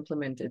sure it's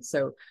implemented.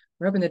 So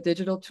we're hoping that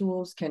digital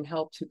tools can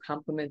help to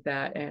complement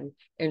that and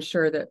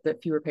ensure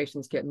that fewer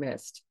patients get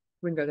missed.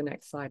 We can go to the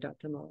next slide,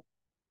 Dr. Muller.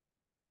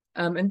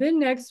 And then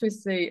next we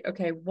say,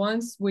 okay,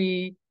 once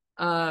we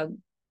have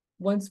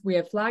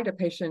flagged a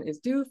patient is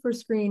due for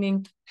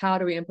screening, how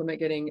do we implement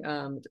getting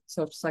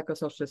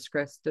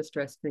psychosocial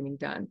distress screening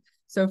done?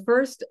 So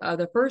first,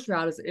 the first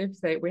route is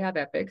if we have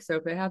Epic. So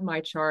if they have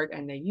MyChart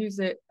and they use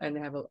it and they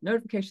have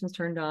notifications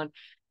turned on,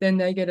 then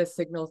they get a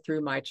signal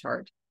through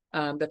MyChart,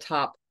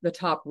 the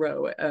top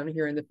row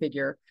here in the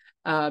figure,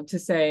 to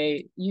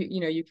say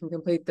you can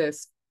complete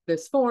this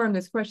form,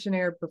 this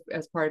questionnaire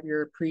as part of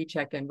your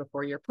pre-check-in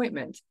before your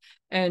appointment.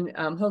 And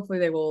hopefully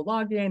they will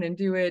log in and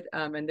do it,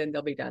 and then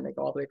they'll be done. They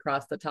go all the way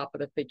across the top of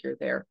the figure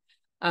there.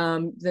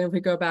 Then if we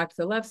go back to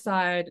the left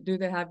side, do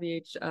they have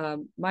the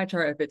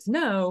MyChart? If it's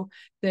no,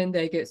 then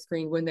they get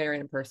screened when they're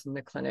in person in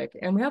the clinic.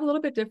 And we have a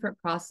little bit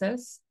different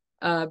process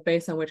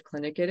based on which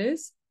clinic it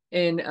is.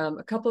 In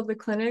a couple of the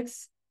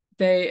clinics,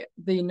 the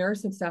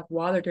nurse and staff,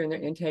 while they're doing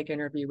their intake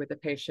interview with the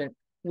patient,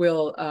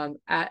 will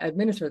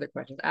administer the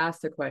questions,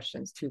 ask the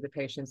questions to the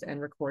patients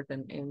and record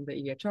them in the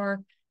EHR.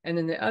 And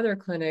then the other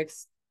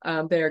clinics,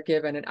 they are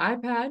given an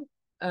iPad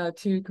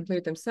to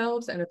complete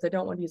themselves. And if they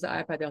don't want to use the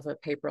iPad, they also have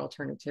a paper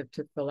alternative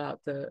to fill out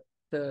the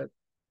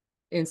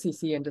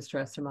NCC and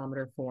distress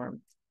thermometer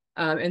form.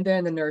 And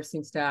then the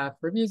nursing staff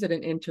reviews it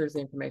and enters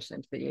the information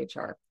into the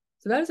EHR.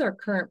 So that is our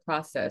current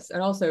process.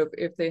 And also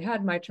if they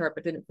had MyChart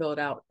but didn't fill it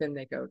out, then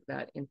they go to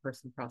that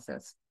in-person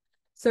process.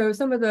 So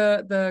some of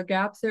the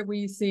gaps that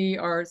we see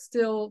are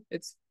still,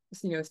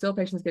 still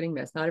patients getting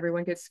missed. Not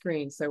everyone gets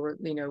screened. So we're,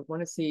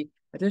 want to see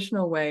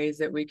additional ways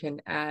that we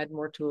can add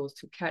more tools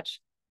to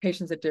catch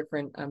patients at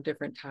different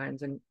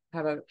times and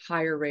have a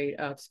higher rate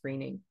of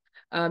screening.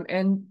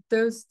 And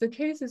the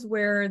cases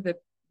where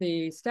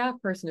the staff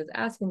person is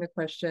asking the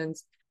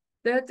questions,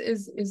 that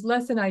is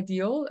less than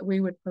ideal.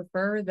 We would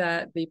prefer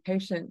that the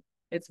patient,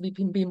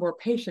 be more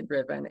patient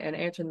driven and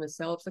answering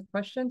themselves the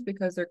questions,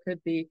 because there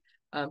could be,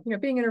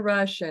 being in a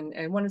rush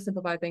and want to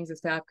simplify things, the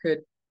staff could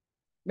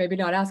maybe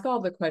not ask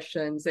all the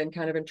questions and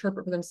kind of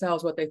interpret for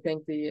themselves what they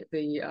think the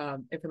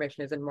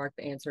information is and mark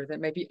the answer, that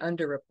may be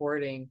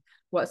underreporting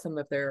what some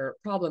of their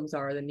problems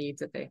are, the needs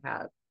that they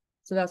have.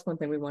 So that's one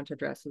thing we want to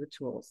address with the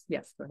tools.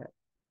 Yes, go ahead.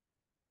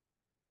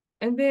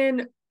 And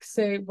then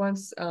say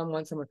once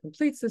someone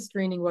completes the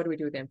screening, what do we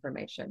do with the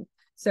information?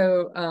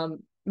 So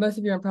most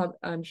of you,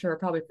 I'm sure, are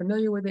probably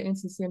familiar with the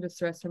NCC and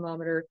distress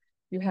thermometer.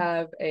 You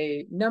have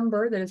a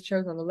number that is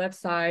chosen on the left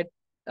side,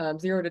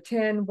 0 to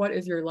 10. What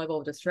is your level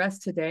of distress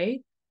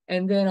today?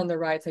 And then on the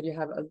right side, you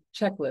have a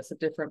checklist of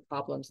different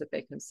problems that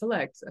they can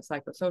select: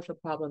 psychosocial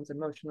problems,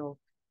 emotional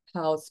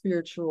health,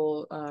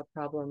 spiritual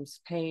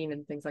problems, pain,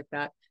 and things like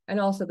that. And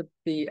also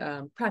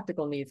the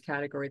practical needs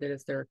category, that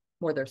is their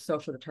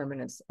social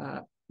determinants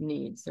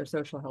needs, their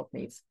social health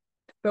needs.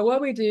 But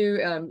what we do,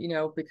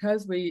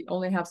 because we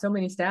only have so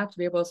many staff to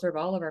be able to serve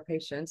all of our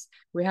patients,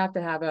 we have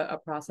to have a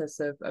process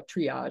of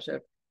triage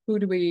of who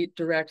do we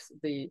direct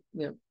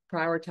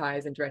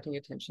prioritize and directing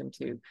attention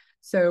to.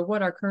 So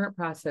what our current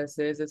process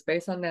is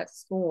based on that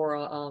score,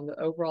 on the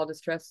overall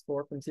distress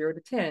score from 0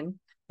 to 10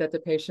 that the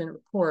patient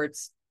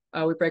reports.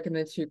 We break them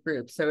into two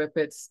groups. So if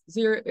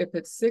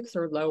it's 6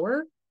 or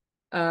lower,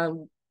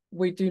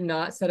 we do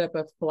not set up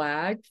a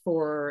flag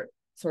for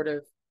sort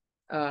of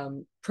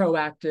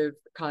proactive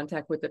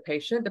contact with the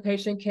patient. The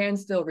patient can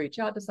still reach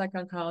out to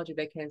psych-oncology.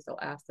 They can still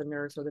ask the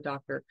nurse or the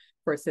doctor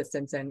for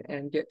assistance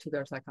and get to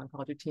their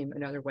psych-oncology team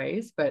in other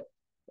ways, but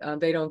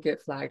they don't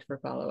get flagged for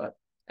follow-up.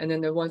 And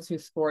then the ones who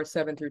score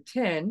 7 through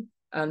 10,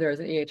 there's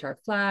an EHR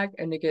flag,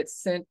 and it gets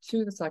sent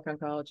to the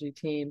psych-oncology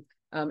team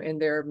in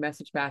their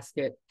message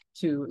basket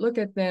to look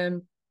at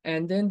them.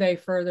 And then they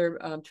further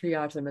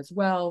triage them as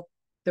well.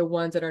 The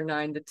ones that are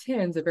 9 to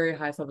 10s, a very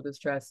high level of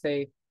distress,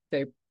 they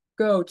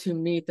go to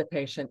meet the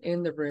patient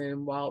in the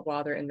room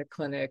while they're in the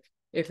clinic.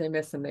 If they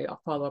miss them, they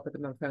follow up with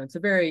them on the phone. So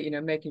very,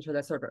 making sure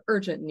that's sort of an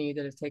urgent need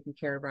that is taken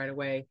care of right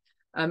away.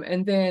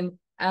 And then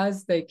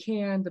as they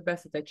can, the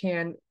best that they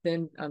can,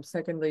 then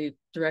secondly,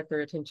 direct their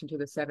attention to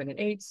the 7 and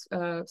 8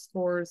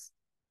 scores.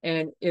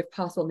 And if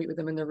possible, meet with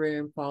them in the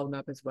room, follow them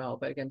up as well.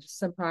 But again, just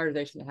some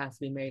prioritization that has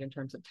to be made in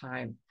terms of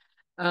time.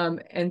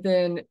 And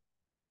then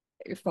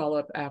follow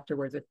up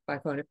afterwards by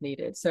phone if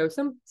needed. So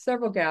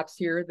several gaps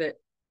here that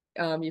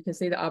you can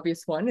see. The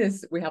obvious one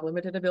is we have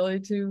limited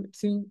ability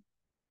to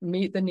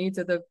meet the needs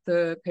of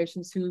the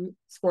patients who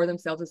score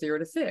themselves a 0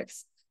 to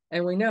 6.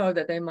 And we know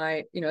that they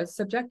might, it's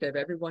subjective.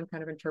 Everyone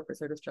kind of interprets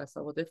their distress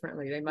level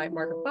differently. They might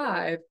mark a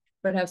 5,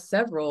 but have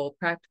several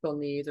practical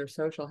needs or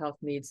social health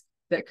needs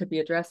that could be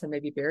addressed and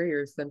maybe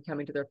barriers to them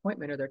coming to their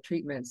appointment or their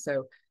treatment.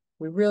 So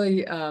we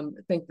really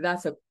think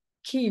that's a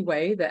key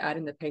way that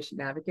adding the patient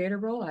navigator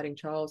role, adding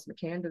Charles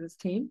McCann to this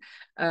team,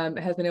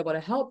 has been able to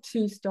help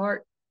to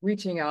start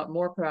reaching out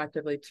more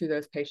proactively to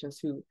those patients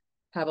who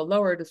have a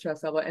lower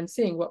distress level and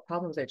seeing what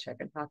problems they check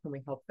and how can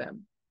we help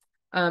them.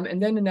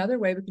 And then another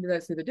way we can do that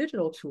is through the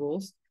digital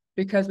tools,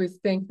 because we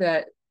think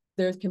that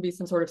there can be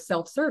some sort of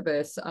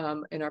self-service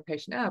in our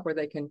patient app where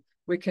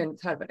we can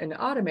have an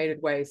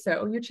automated way. So,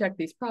 oh, you check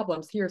these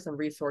problems, here are some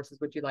resources,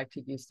 would you like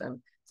to use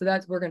them? So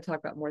we're going to talk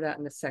about more of that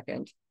in a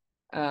second.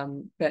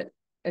 And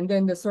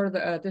then the sort of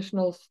the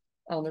additional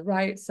on the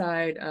right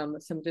side,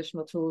 some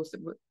additional tools,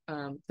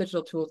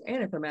 digital tools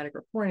and informatic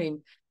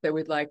reporting that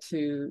we'd like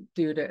to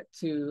do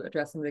to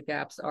address some of the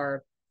gaps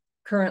are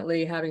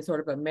currently having sort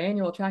of a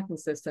manual tracking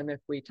system. If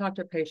we talk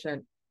to a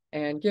patient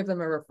and give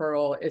them a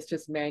referral, it's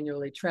just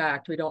manually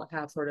tracked. We don't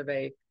have sort of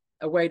a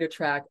way to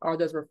track, are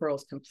those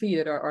referrals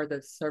completed, or are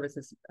the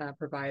services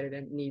provided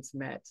and needs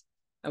met?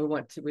 And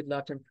we'd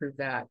love to improve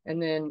that.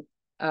 And then,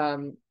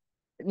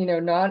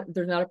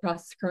 there's not a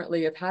process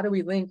currently of how do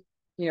we link,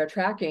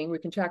 tracking. We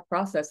can track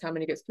process, how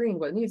many get screened,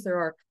 what needs there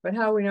are, but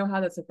how we know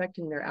how that's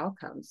affecting their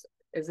outcomes.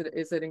 Is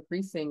it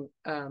increasing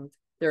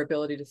their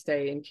ability to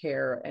stay in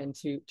care and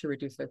to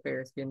reduce their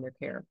failures in their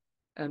care?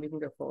 You can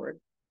go forward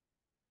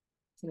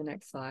to the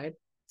next slide.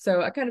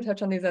 So I kind of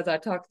touch on these as I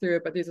talk through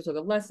it, but these are sort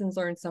of the lessons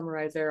learned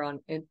summarized there on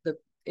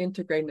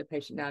integrating the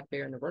patient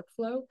navigator in the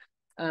workflow.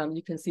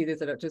 You can see these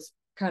that just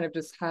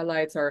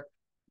highlights are,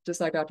 just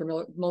like Dr.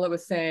 Mullet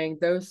was saying,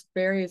 those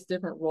various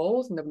different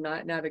roles in the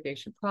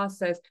navigation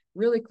process,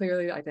 really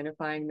clearly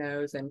identifying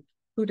those and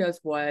who does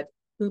what,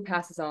 who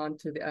passes on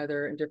to the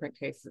other in different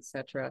cases, et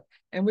cetera.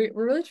 And we're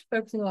really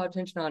focusing a lot of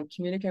attention on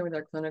communicating with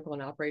our clinical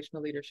and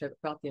operational leadership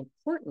about the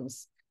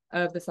importance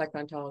of the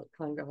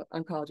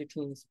psycho-oncology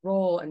team's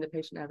role and the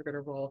patient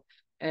navigator role,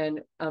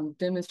 and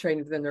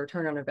demonstrating to them the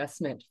return on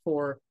investment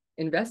for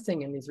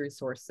investing in these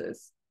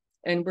resources.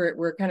 And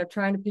we're kind of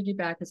trying to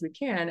piggyback as we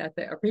can.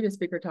 Our previous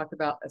speaker talked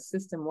about a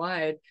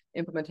system-wide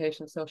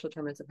implementation of social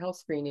determinants of health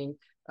screening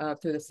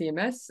through the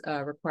CMS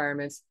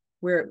requirements.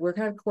 We're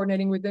kind of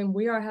coordinating with them.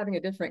 We are having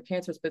a different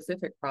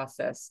cancer-specific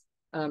process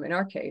in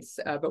our case,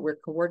 but we're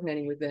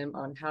coordinating with them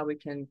on how we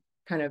can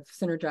kind of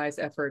synergize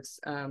efforts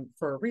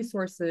for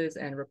resources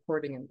and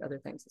reporting and other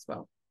things as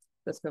well.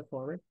 Let's go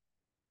forward.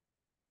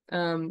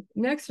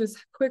 Next, just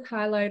a quick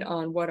highlight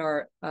on what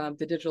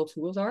the digital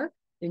tools are.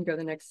 You can go to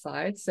the next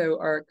slide. So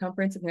our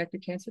Comprehensive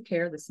Connected Cancer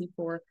Care, the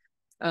C4,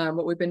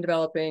 what we've been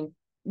developing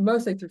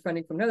mostly through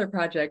funding from another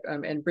project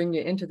and bringing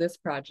it into this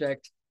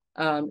project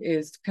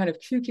is kind of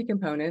two key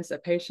components: a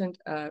patient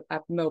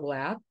mobile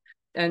app,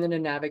 and then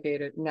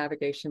a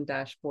navigation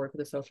dashboard for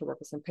the social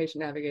workers and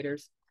patient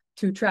navigators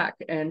to track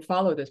and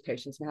follow those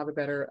patients and have a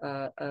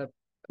better, a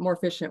more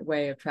efficient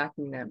way of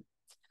tracking them.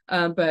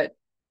 But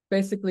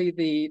basically,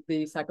 the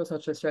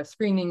psychosocial distress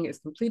screening is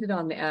completed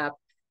on the app,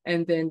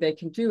 and then they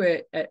can do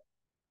it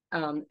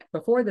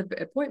before the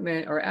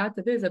appointment or at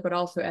the visit, but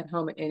also at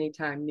home at any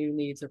time new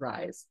needs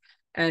arise.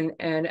 And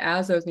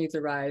as those needs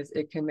arise,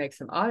 it can make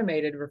some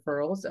automated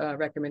referrals,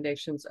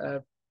 recommendations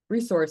of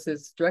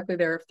resources directly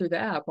there through the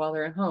app while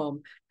they're at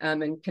home,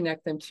 and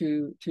connect them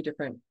to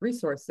different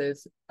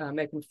resources,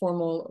 making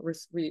formal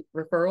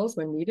referrals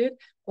when needed,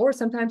 or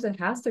sometimes it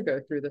has to go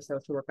through the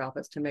social work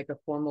office to make a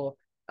formal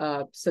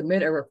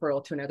submit a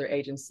referral to another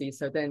agency.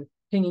 So then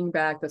pinging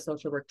back the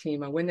social work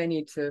team on when they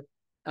need to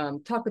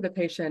talk with the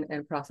patient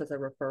and process a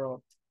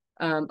referral.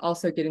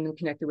 Also getting them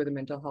connected with the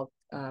mental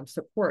health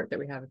support that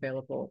we have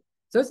available.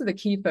 So those are the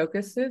key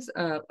focuses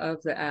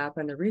of the app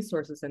and the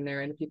resources in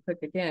there. And if you click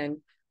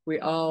again, we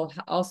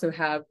also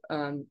have,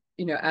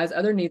 as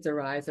other needs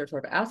arise, they're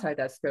sort of outside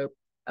that scope,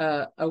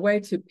 a way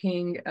to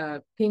ping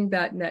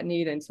that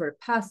need and sort of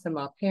pass them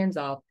off,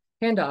 handoffs,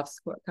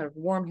 kind of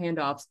warm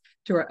handoffs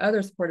to our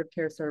other supportive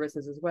care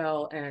services as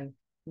well. And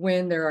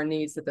when there are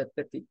needs that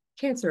the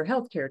cancer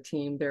healthcare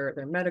team, their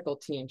medical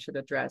team should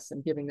address,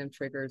 and giving them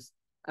triggers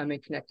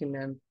and connecting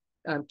them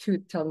to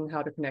tell them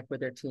how to connect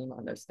with their team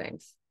on those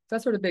things. So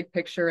that's sort of big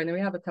picture. And then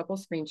we have a couple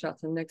of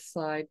screenshots on the next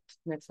slide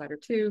or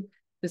two.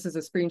 This is a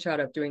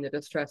screenshot of doing the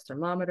distress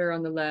thermometer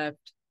on the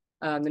left.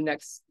 The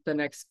next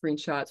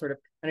screenshot, sort of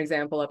an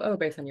example of,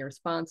 based on your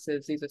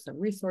responses, these are some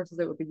resources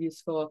that would be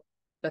useful.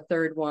 The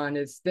third one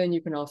is then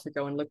you can also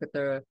go and look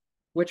at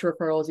which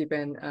referrals you've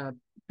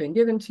been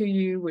given to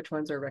you, which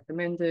ones are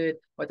recommended,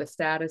 what the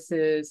status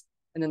is.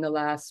 And then the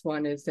last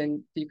one is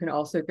then you can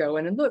also go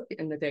in and look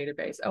in the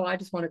database. I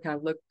just want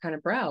to kind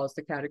of browse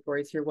the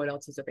categories here, what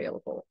else is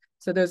available.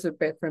 So those are a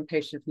bit from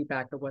patient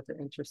feedback of what they're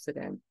interested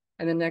in.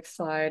 And the next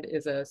slide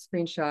is a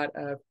screenshot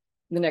of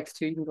the next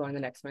two. You can go on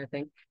the next one, I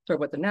think. So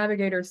what the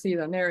navigator sees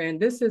on their end.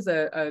 This is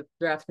a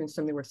draft screen,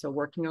 something we're still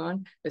working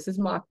on. This is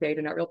mock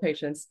data, not real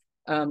patients.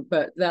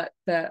 But that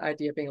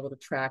idea of being able to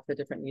track the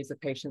different needs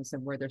of patients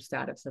and where their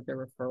status of their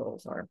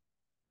referrals are.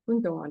 We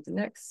can go on to the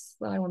next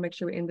slide. I want to make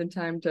sure we end in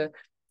time to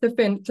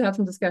have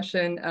some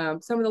discussion.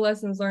 Some of the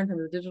lessons learned from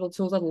the digital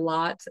tools, a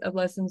lot of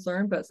lessons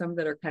learned, but some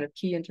that are kind of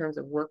key in terms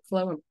of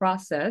workflow and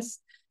process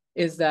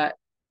is that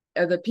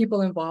the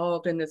people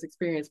involved in this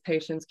experience,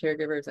 patients,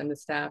 caregivers, and the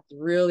staff, it's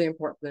really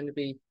important for them to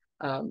be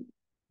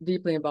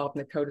deeply involved in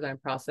the co-design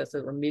process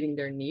of meeting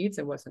their needs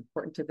and what's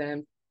important to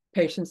them.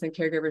 Patients and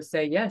caregivers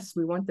say, yes,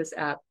 we want this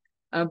app,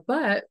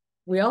 but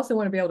we also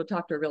want to be able to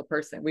talk to a real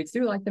person. We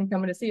do like them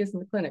coming to see us in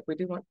the clinic. We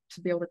do want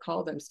to be able to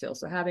call them still.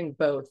 So having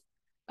both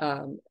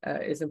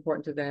is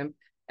important to them.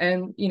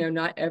 And, you know,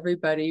 not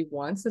everybody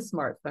wants a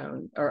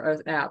smartphone or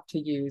an app to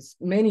use.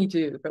 Many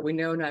do, but we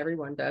know not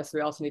everyone does. So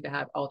we also need to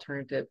have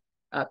alternative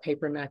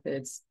paper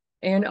methods.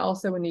 And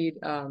also we need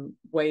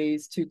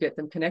ways to get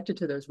them connected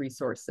to those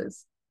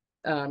resources.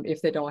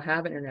 If they don't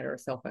have an internet or a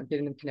cell phone,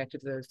 getting them connected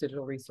to those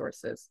digital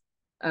resources.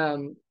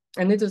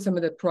 And these are some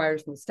of the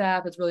providers and the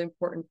staff. It's really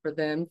important for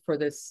them for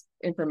this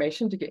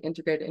information to get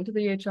integrated into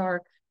the EHR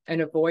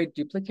and avoid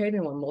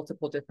duplicating on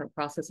multiple different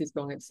processes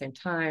going at the same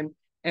time.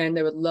 And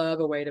they would love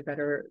a way to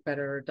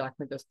better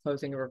document those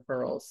closing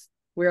referrals.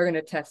 We are going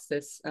to test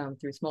this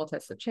through small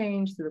tests of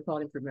change through the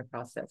quality improvement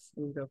process.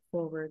 And we go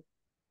forward.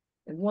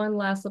 And one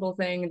last little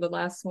thing, the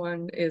last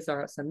one is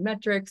some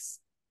metrics.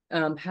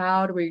 We're in the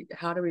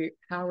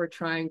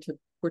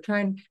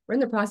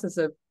process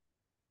of,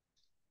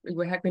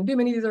 we have been doing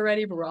many of these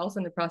already, but we're also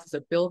in the process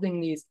of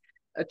building these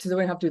so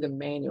we don't have to do them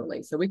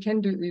manually. So we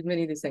can do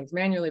many of these things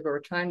manually, but we're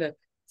trying to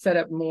set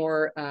up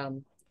more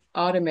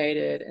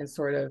automated and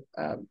sort of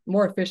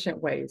more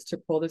efficient ways to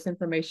pull this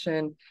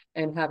information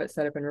and have it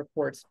set up in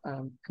reports,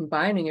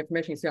 combining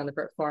information. You see on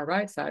the far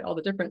right side, all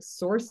the different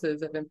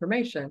sources of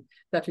information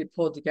that we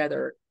pulled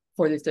together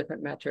for these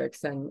different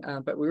metrics. And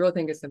but we really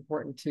think it's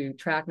important to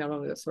track not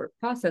only the sort of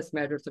process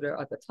measures that are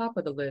at the top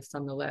of the list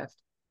on the left,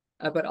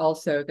 but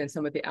also then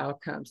some of the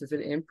outcomes. Is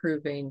it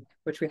improving,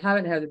 which we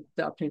haven't had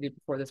the opportunity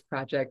before this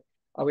project?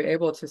 Are we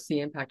able to see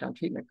impact on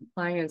treatment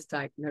compliance,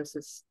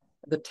 diagnosis,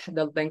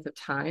 the length of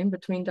time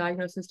between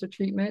diagnosis to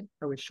treatment?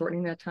 Are we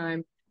shortening that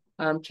time?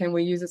 Can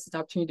we use this as an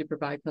opportunity to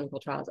provide clinical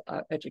trials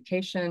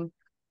education,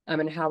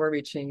 and how we're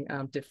reaching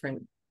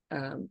different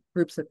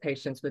groups of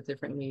patients with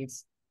different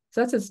needs?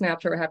 So that's a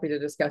snapshot. We're happy to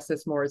discuss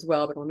this more as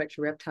well, but we'll make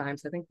sure we have time.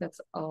 So I think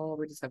that's all.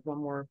 We just have one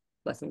more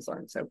lessons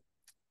learned. So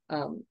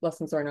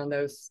lessons learned on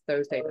those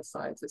data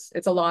slides.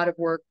 It's a lot of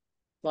work,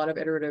 a lot of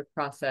iterative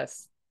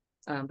process,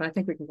 but I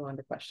think we can go on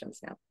to questions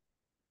now.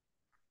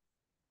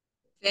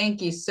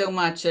 Thank you so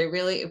much. I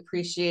really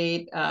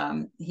appreciate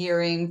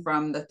hearing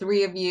from the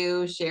three of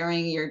you,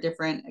 sharing your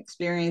different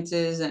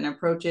experiences and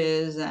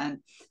approaches, and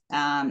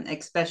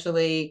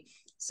especially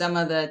some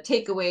of the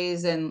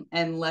takeaways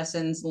and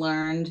lessons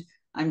learned.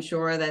 I'm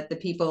sure that the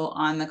people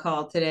on the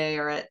call today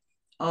are at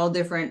all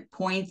different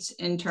points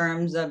in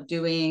terms of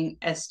doing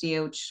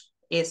SDOH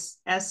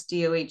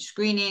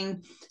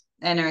screening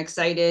and are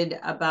excited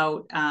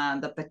about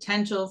the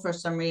potential for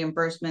some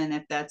reimbursement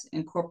if that's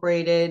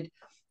incorporated.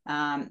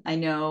 I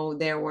know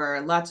there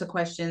were lots of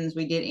questions.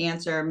 We did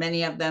answer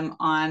many of them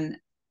online.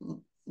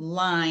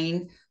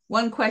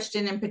 One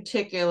question in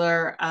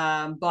particular,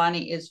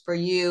 Bonnie, is for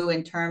you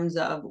in terms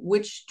of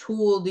which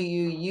tool do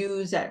you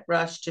use at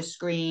Rush to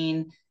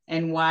screen,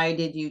 and why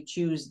did you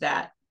choose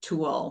that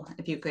tool?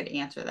 If you could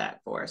answer that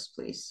for us,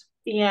 please.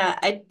 Yeah,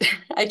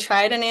 I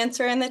tried an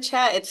answer in the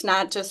chat. It's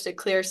not just a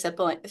clear,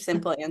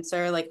 simple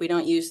answer. Like, we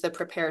don't use the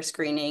Prepare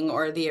screening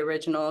or the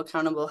original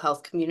Accountable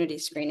Health Community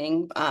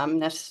screening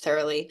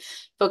necessarily.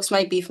 Folks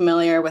might be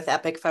familiar with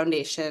Epic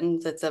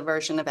Foundations. It's a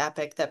version of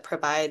Epic that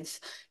provides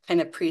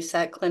kind of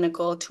preset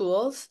clinical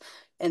tools,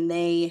 and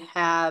they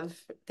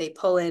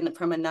pull in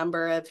from a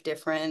number of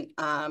different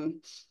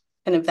kind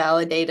of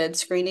validated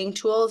screening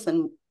tools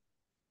and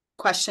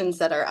questions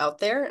that are out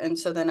there. And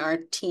so then our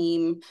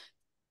team,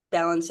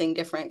 balancing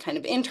different kind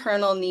of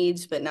internal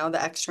needs, but now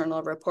the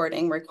external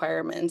reporting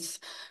requirements,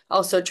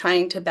 also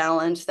trying to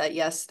balance that,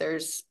 yes,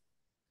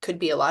 could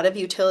be a lot of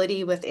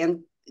utility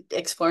within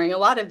exploring a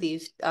lot of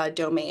these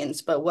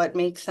domains, but what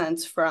makes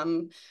sense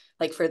from,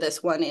 like, for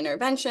this one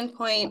intervention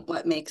point,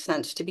 what makes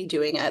sense to be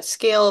doing at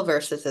scale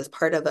versus as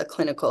part of a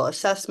clinical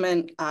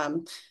assessment.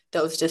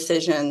 Those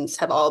decisions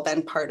have all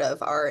been part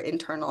of our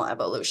internal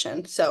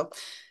evolution. So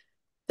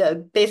the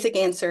basic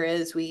answer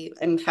is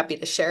I'm happy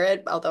to share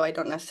it, although I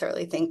don't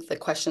necessarily think the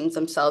questions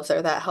themselves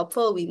are that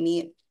helpful.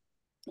 We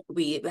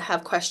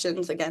have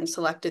questions, again,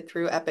 selected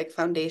through Epic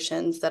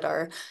Foundations that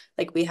are,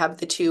 like, we have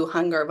the 2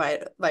 hunger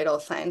vital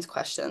signs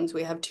questions.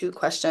 We have 2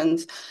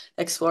 questions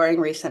exploring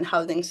recent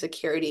housing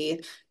security,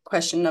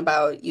 question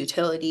about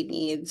utility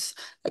needs,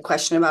 a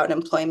question about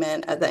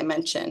employment, as I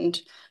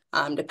mentioned.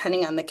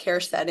 Depending on the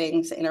care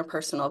settings,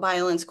 interpersonal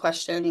violence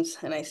questions.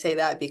 And I say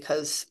that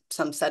because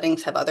some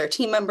settings have other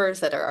team members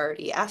that are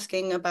already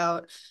asking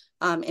about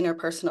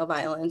interpersonal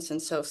violence.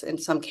 And so in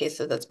some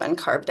cases, it's been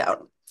carved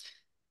out.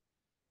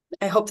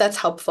 I hope that's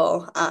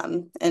helpful,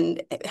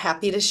 and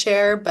happy to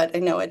share, but I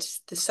know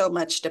so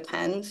much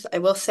depends. I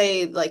will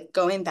say, like,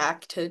 going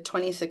back to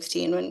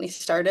 2016 when we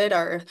started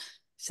our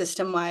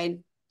system-wide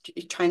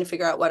trying to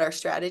figure out what our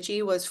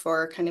strategy was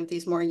for kind of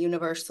these more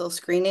universal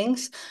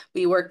screenings,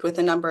 we worked with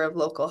a number of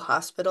local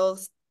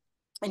hospitals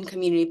and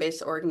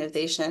community-based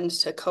organizations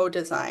to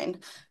co-design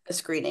a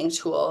screening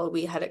tool.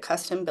 We had it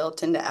custom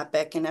built into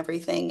Epic and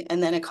everything.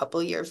 And then a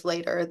couple of years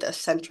later, the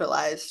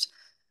centralized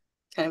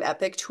kind of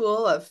Epic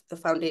tool of the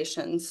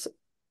Foundation's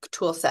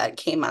tool set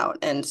came out.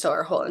 And so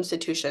our whole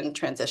institution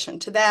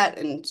transitioned to that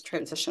and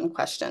transition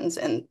questions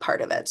and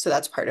part of it. So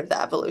that's part of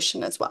the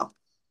evolution as well.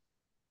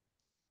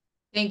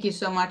 Thank you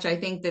so much. I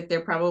think that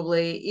there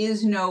probably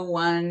is no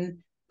one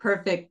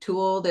perfect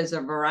tool. There's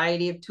a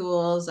variety of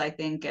tools. I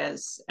think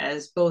as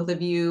both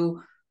of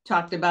you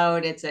talked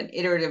about, it's an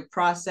iterative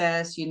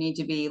process. You need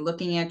to be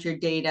looking at your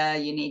data.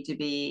 You need to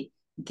be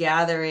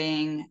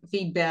gathering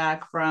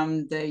feedback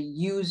from the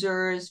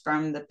users,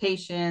 from the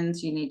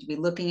patients. You need to be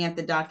looking at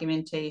the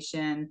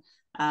documentation,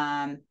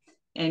 and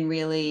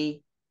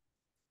really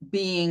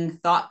being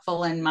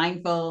thoughtful and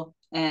mindful.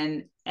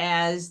 And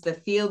as the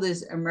field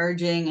is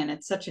emerging, and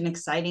it's such an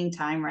exciting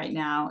time right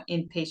now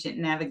in patient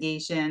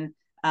navigation,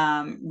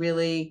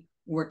 really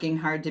working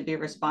hard to be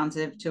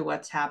responsive to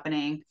what's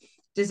happening.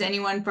 Does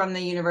anyone from the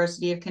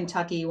University of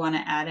Kentucky want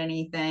to add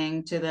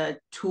anything to the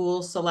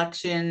tool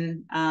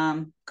selection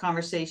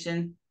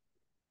conversation?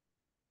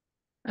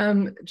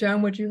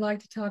 Joan, would you like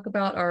to talk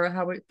about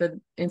the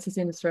NCC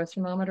and the stress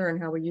thermometer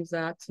and how we use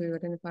that to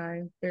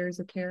identify barriers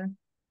of care?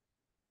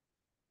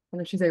 I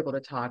know she's able to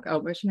talk.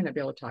 Oh, but she may not be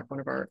able to talk. One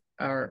of our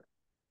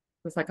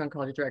the psych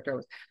oncology director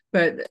was,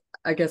 but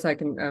I guess I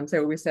can say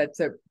what we said.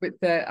 So, but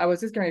I was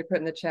just going to put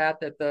in the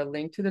chat that the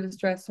link to the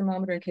distress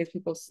thermometer, in case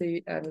people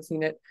haven't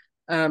seen it.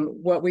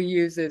 What we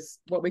use is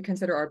what we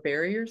consider our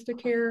barriers to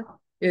care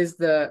is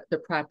the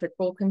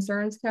practical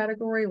concerns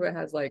category, where it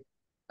has like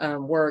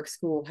work,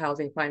 school,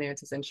 housing,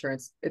 finances,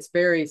 insurance. It's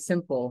very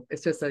simple.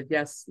 It's just a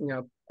yes,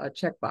 a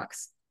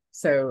checkbox.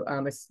 So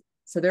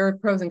so there are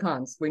pros and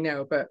cons, we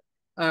know, but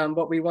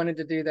what we wanted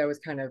to do though is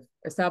kind of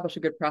establish a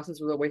good process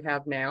with what we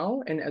have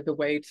now and the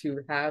way to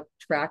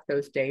track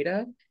those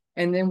data.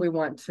 And then we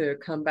want to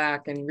come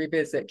back and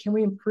revisit, can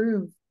we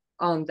improve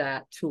on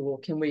that tool?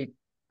 Can we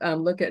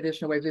look at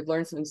additional ways? We've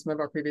learned in some of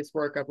our previous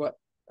work of what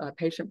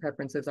patient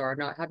preferences are,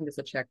 not having just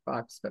a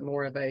checkbox, but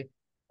more of a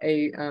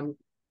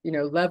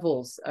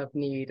levels of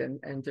need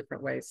and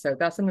different ways. So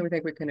that's something we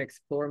think we can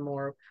explore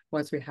more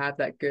once we have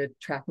that good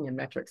tracking and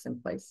metrics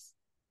in place.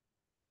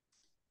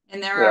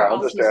 And I'll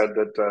just add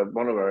that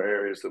one of our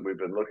areas that we've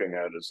been looking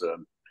at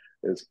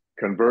is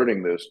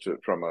converting this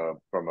from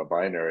a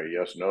binary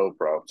yes/no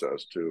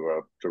process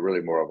to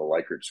really more of a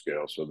Likert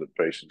scale, so that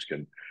patients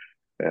can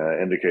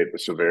indicate the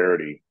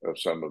severity of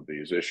some of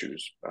these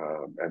issues,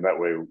 and that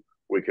way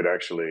we could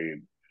actually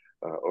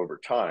over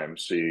time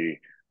see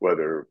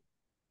whether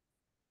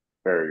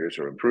barriers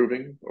are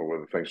improving or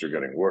whether things are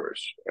getting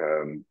worse.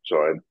 And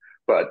so,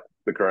 but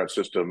the current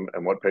system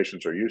and what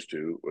patients are used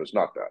to was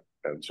not that,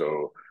 and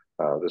so.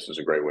 This is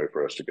a great way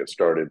for us to get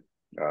started.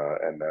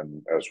 And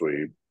then as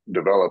we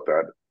develop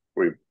that,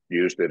 we've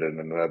used it in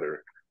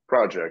another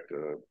project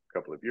a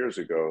couple of years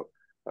ago.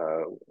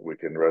 We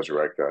can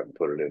resurrect that and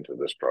put it into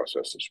this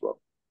process as well.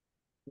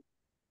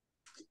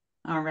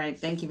 All right,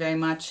 thank you very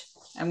much.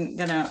 I'm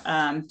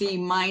gonna be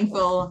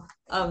mindful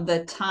of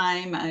the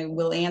time. I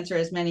will answer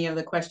as many of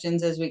the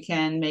questions as we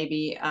can,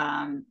 maybe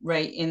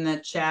right in the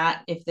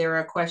chat. If there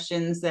are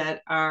questions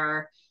that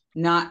are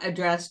not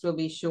addressed, we'll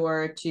be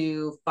sure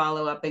to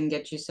follow up and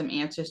get you some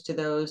answers to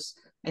those.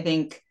 I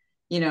think,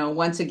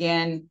 once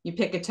again, you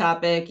pick a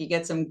topic, you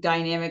get some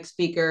dynamic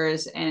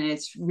speakers, and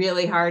it's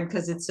really hard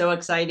because it's so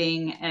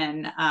exciting.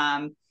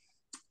 And,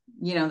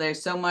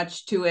 there's so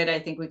much to it. I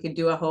think we could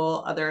do a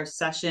whole other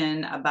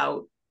session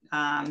about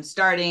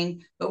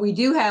starting, but we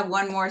do have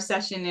one more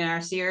session in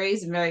our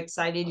series. I'm very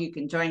excited. You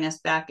can join us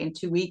back in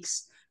 2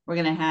 weeks. We're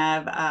going to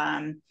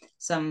have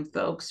some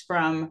folks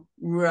from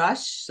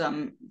Rush,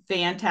 some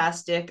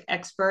fantastic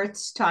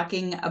experts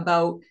talking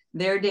about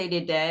their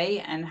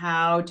day-to-day and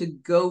how to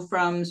go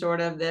from sort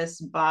of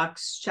this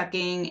box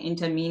checking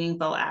into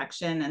meaningful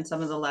action and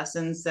some of the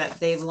lessons that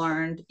they've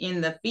learned in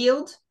the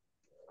field.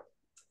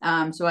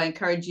 So I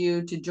encourage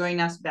you to join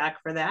us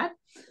back for that.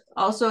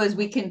 Also, as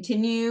we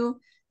continue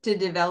to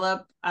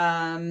develop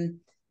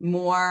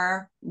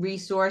more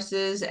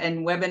resources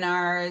and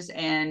webinars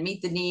and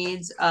meet the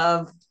needs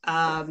of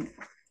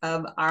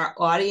our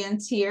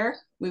audience here,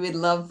 we would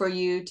love for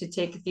you to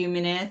take a few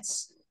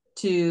minutes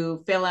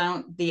to fill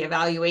out the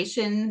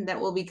evaluation that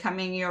will be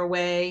coming your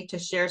way, to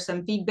share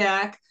some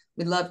feedback.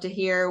 We'd love to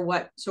hear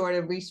what sort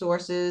of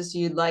resources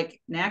you'd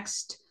like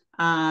next.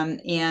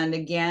 And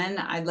again,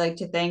 I'd like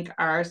to thank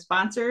our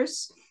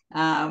sponsors,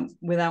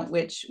 without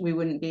which we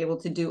wouldn't be able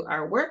to do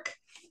our work.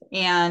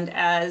 And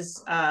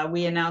as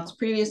we announced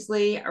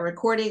previously, a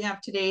recording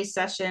of today's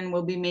session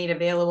will be made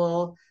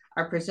available.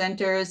 Our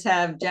presenters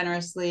have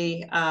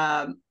generously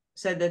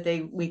said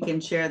that we can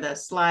share the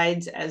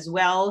slides as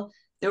well.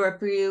 There were a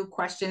few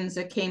questions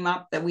that came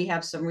up that we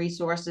have some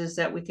resources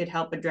that we could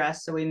help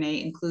address, so we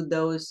may include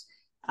those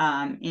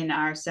in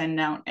our send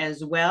out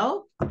as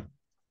well.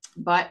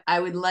 But I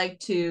would like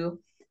to,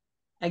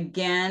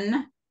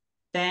 again,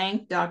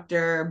 thank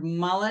Dr.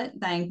 Mullet,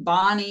 thank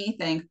Bonnie,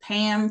 thank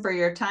Pam for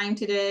your time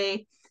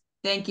today.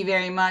 Thank you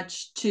very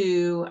much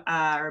to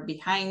our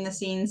behind the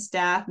scenes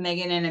staff,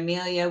 Megan and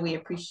Amelia. We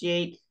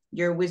appreciate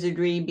your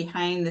wizardry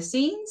behind the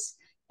scenes.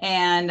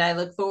 And I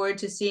look forward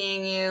to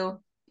seeing you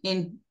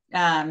in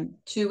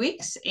 2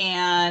 weeks.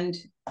 And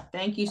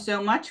thank you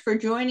so much for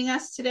joining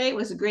us today. It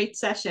was a great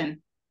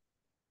session.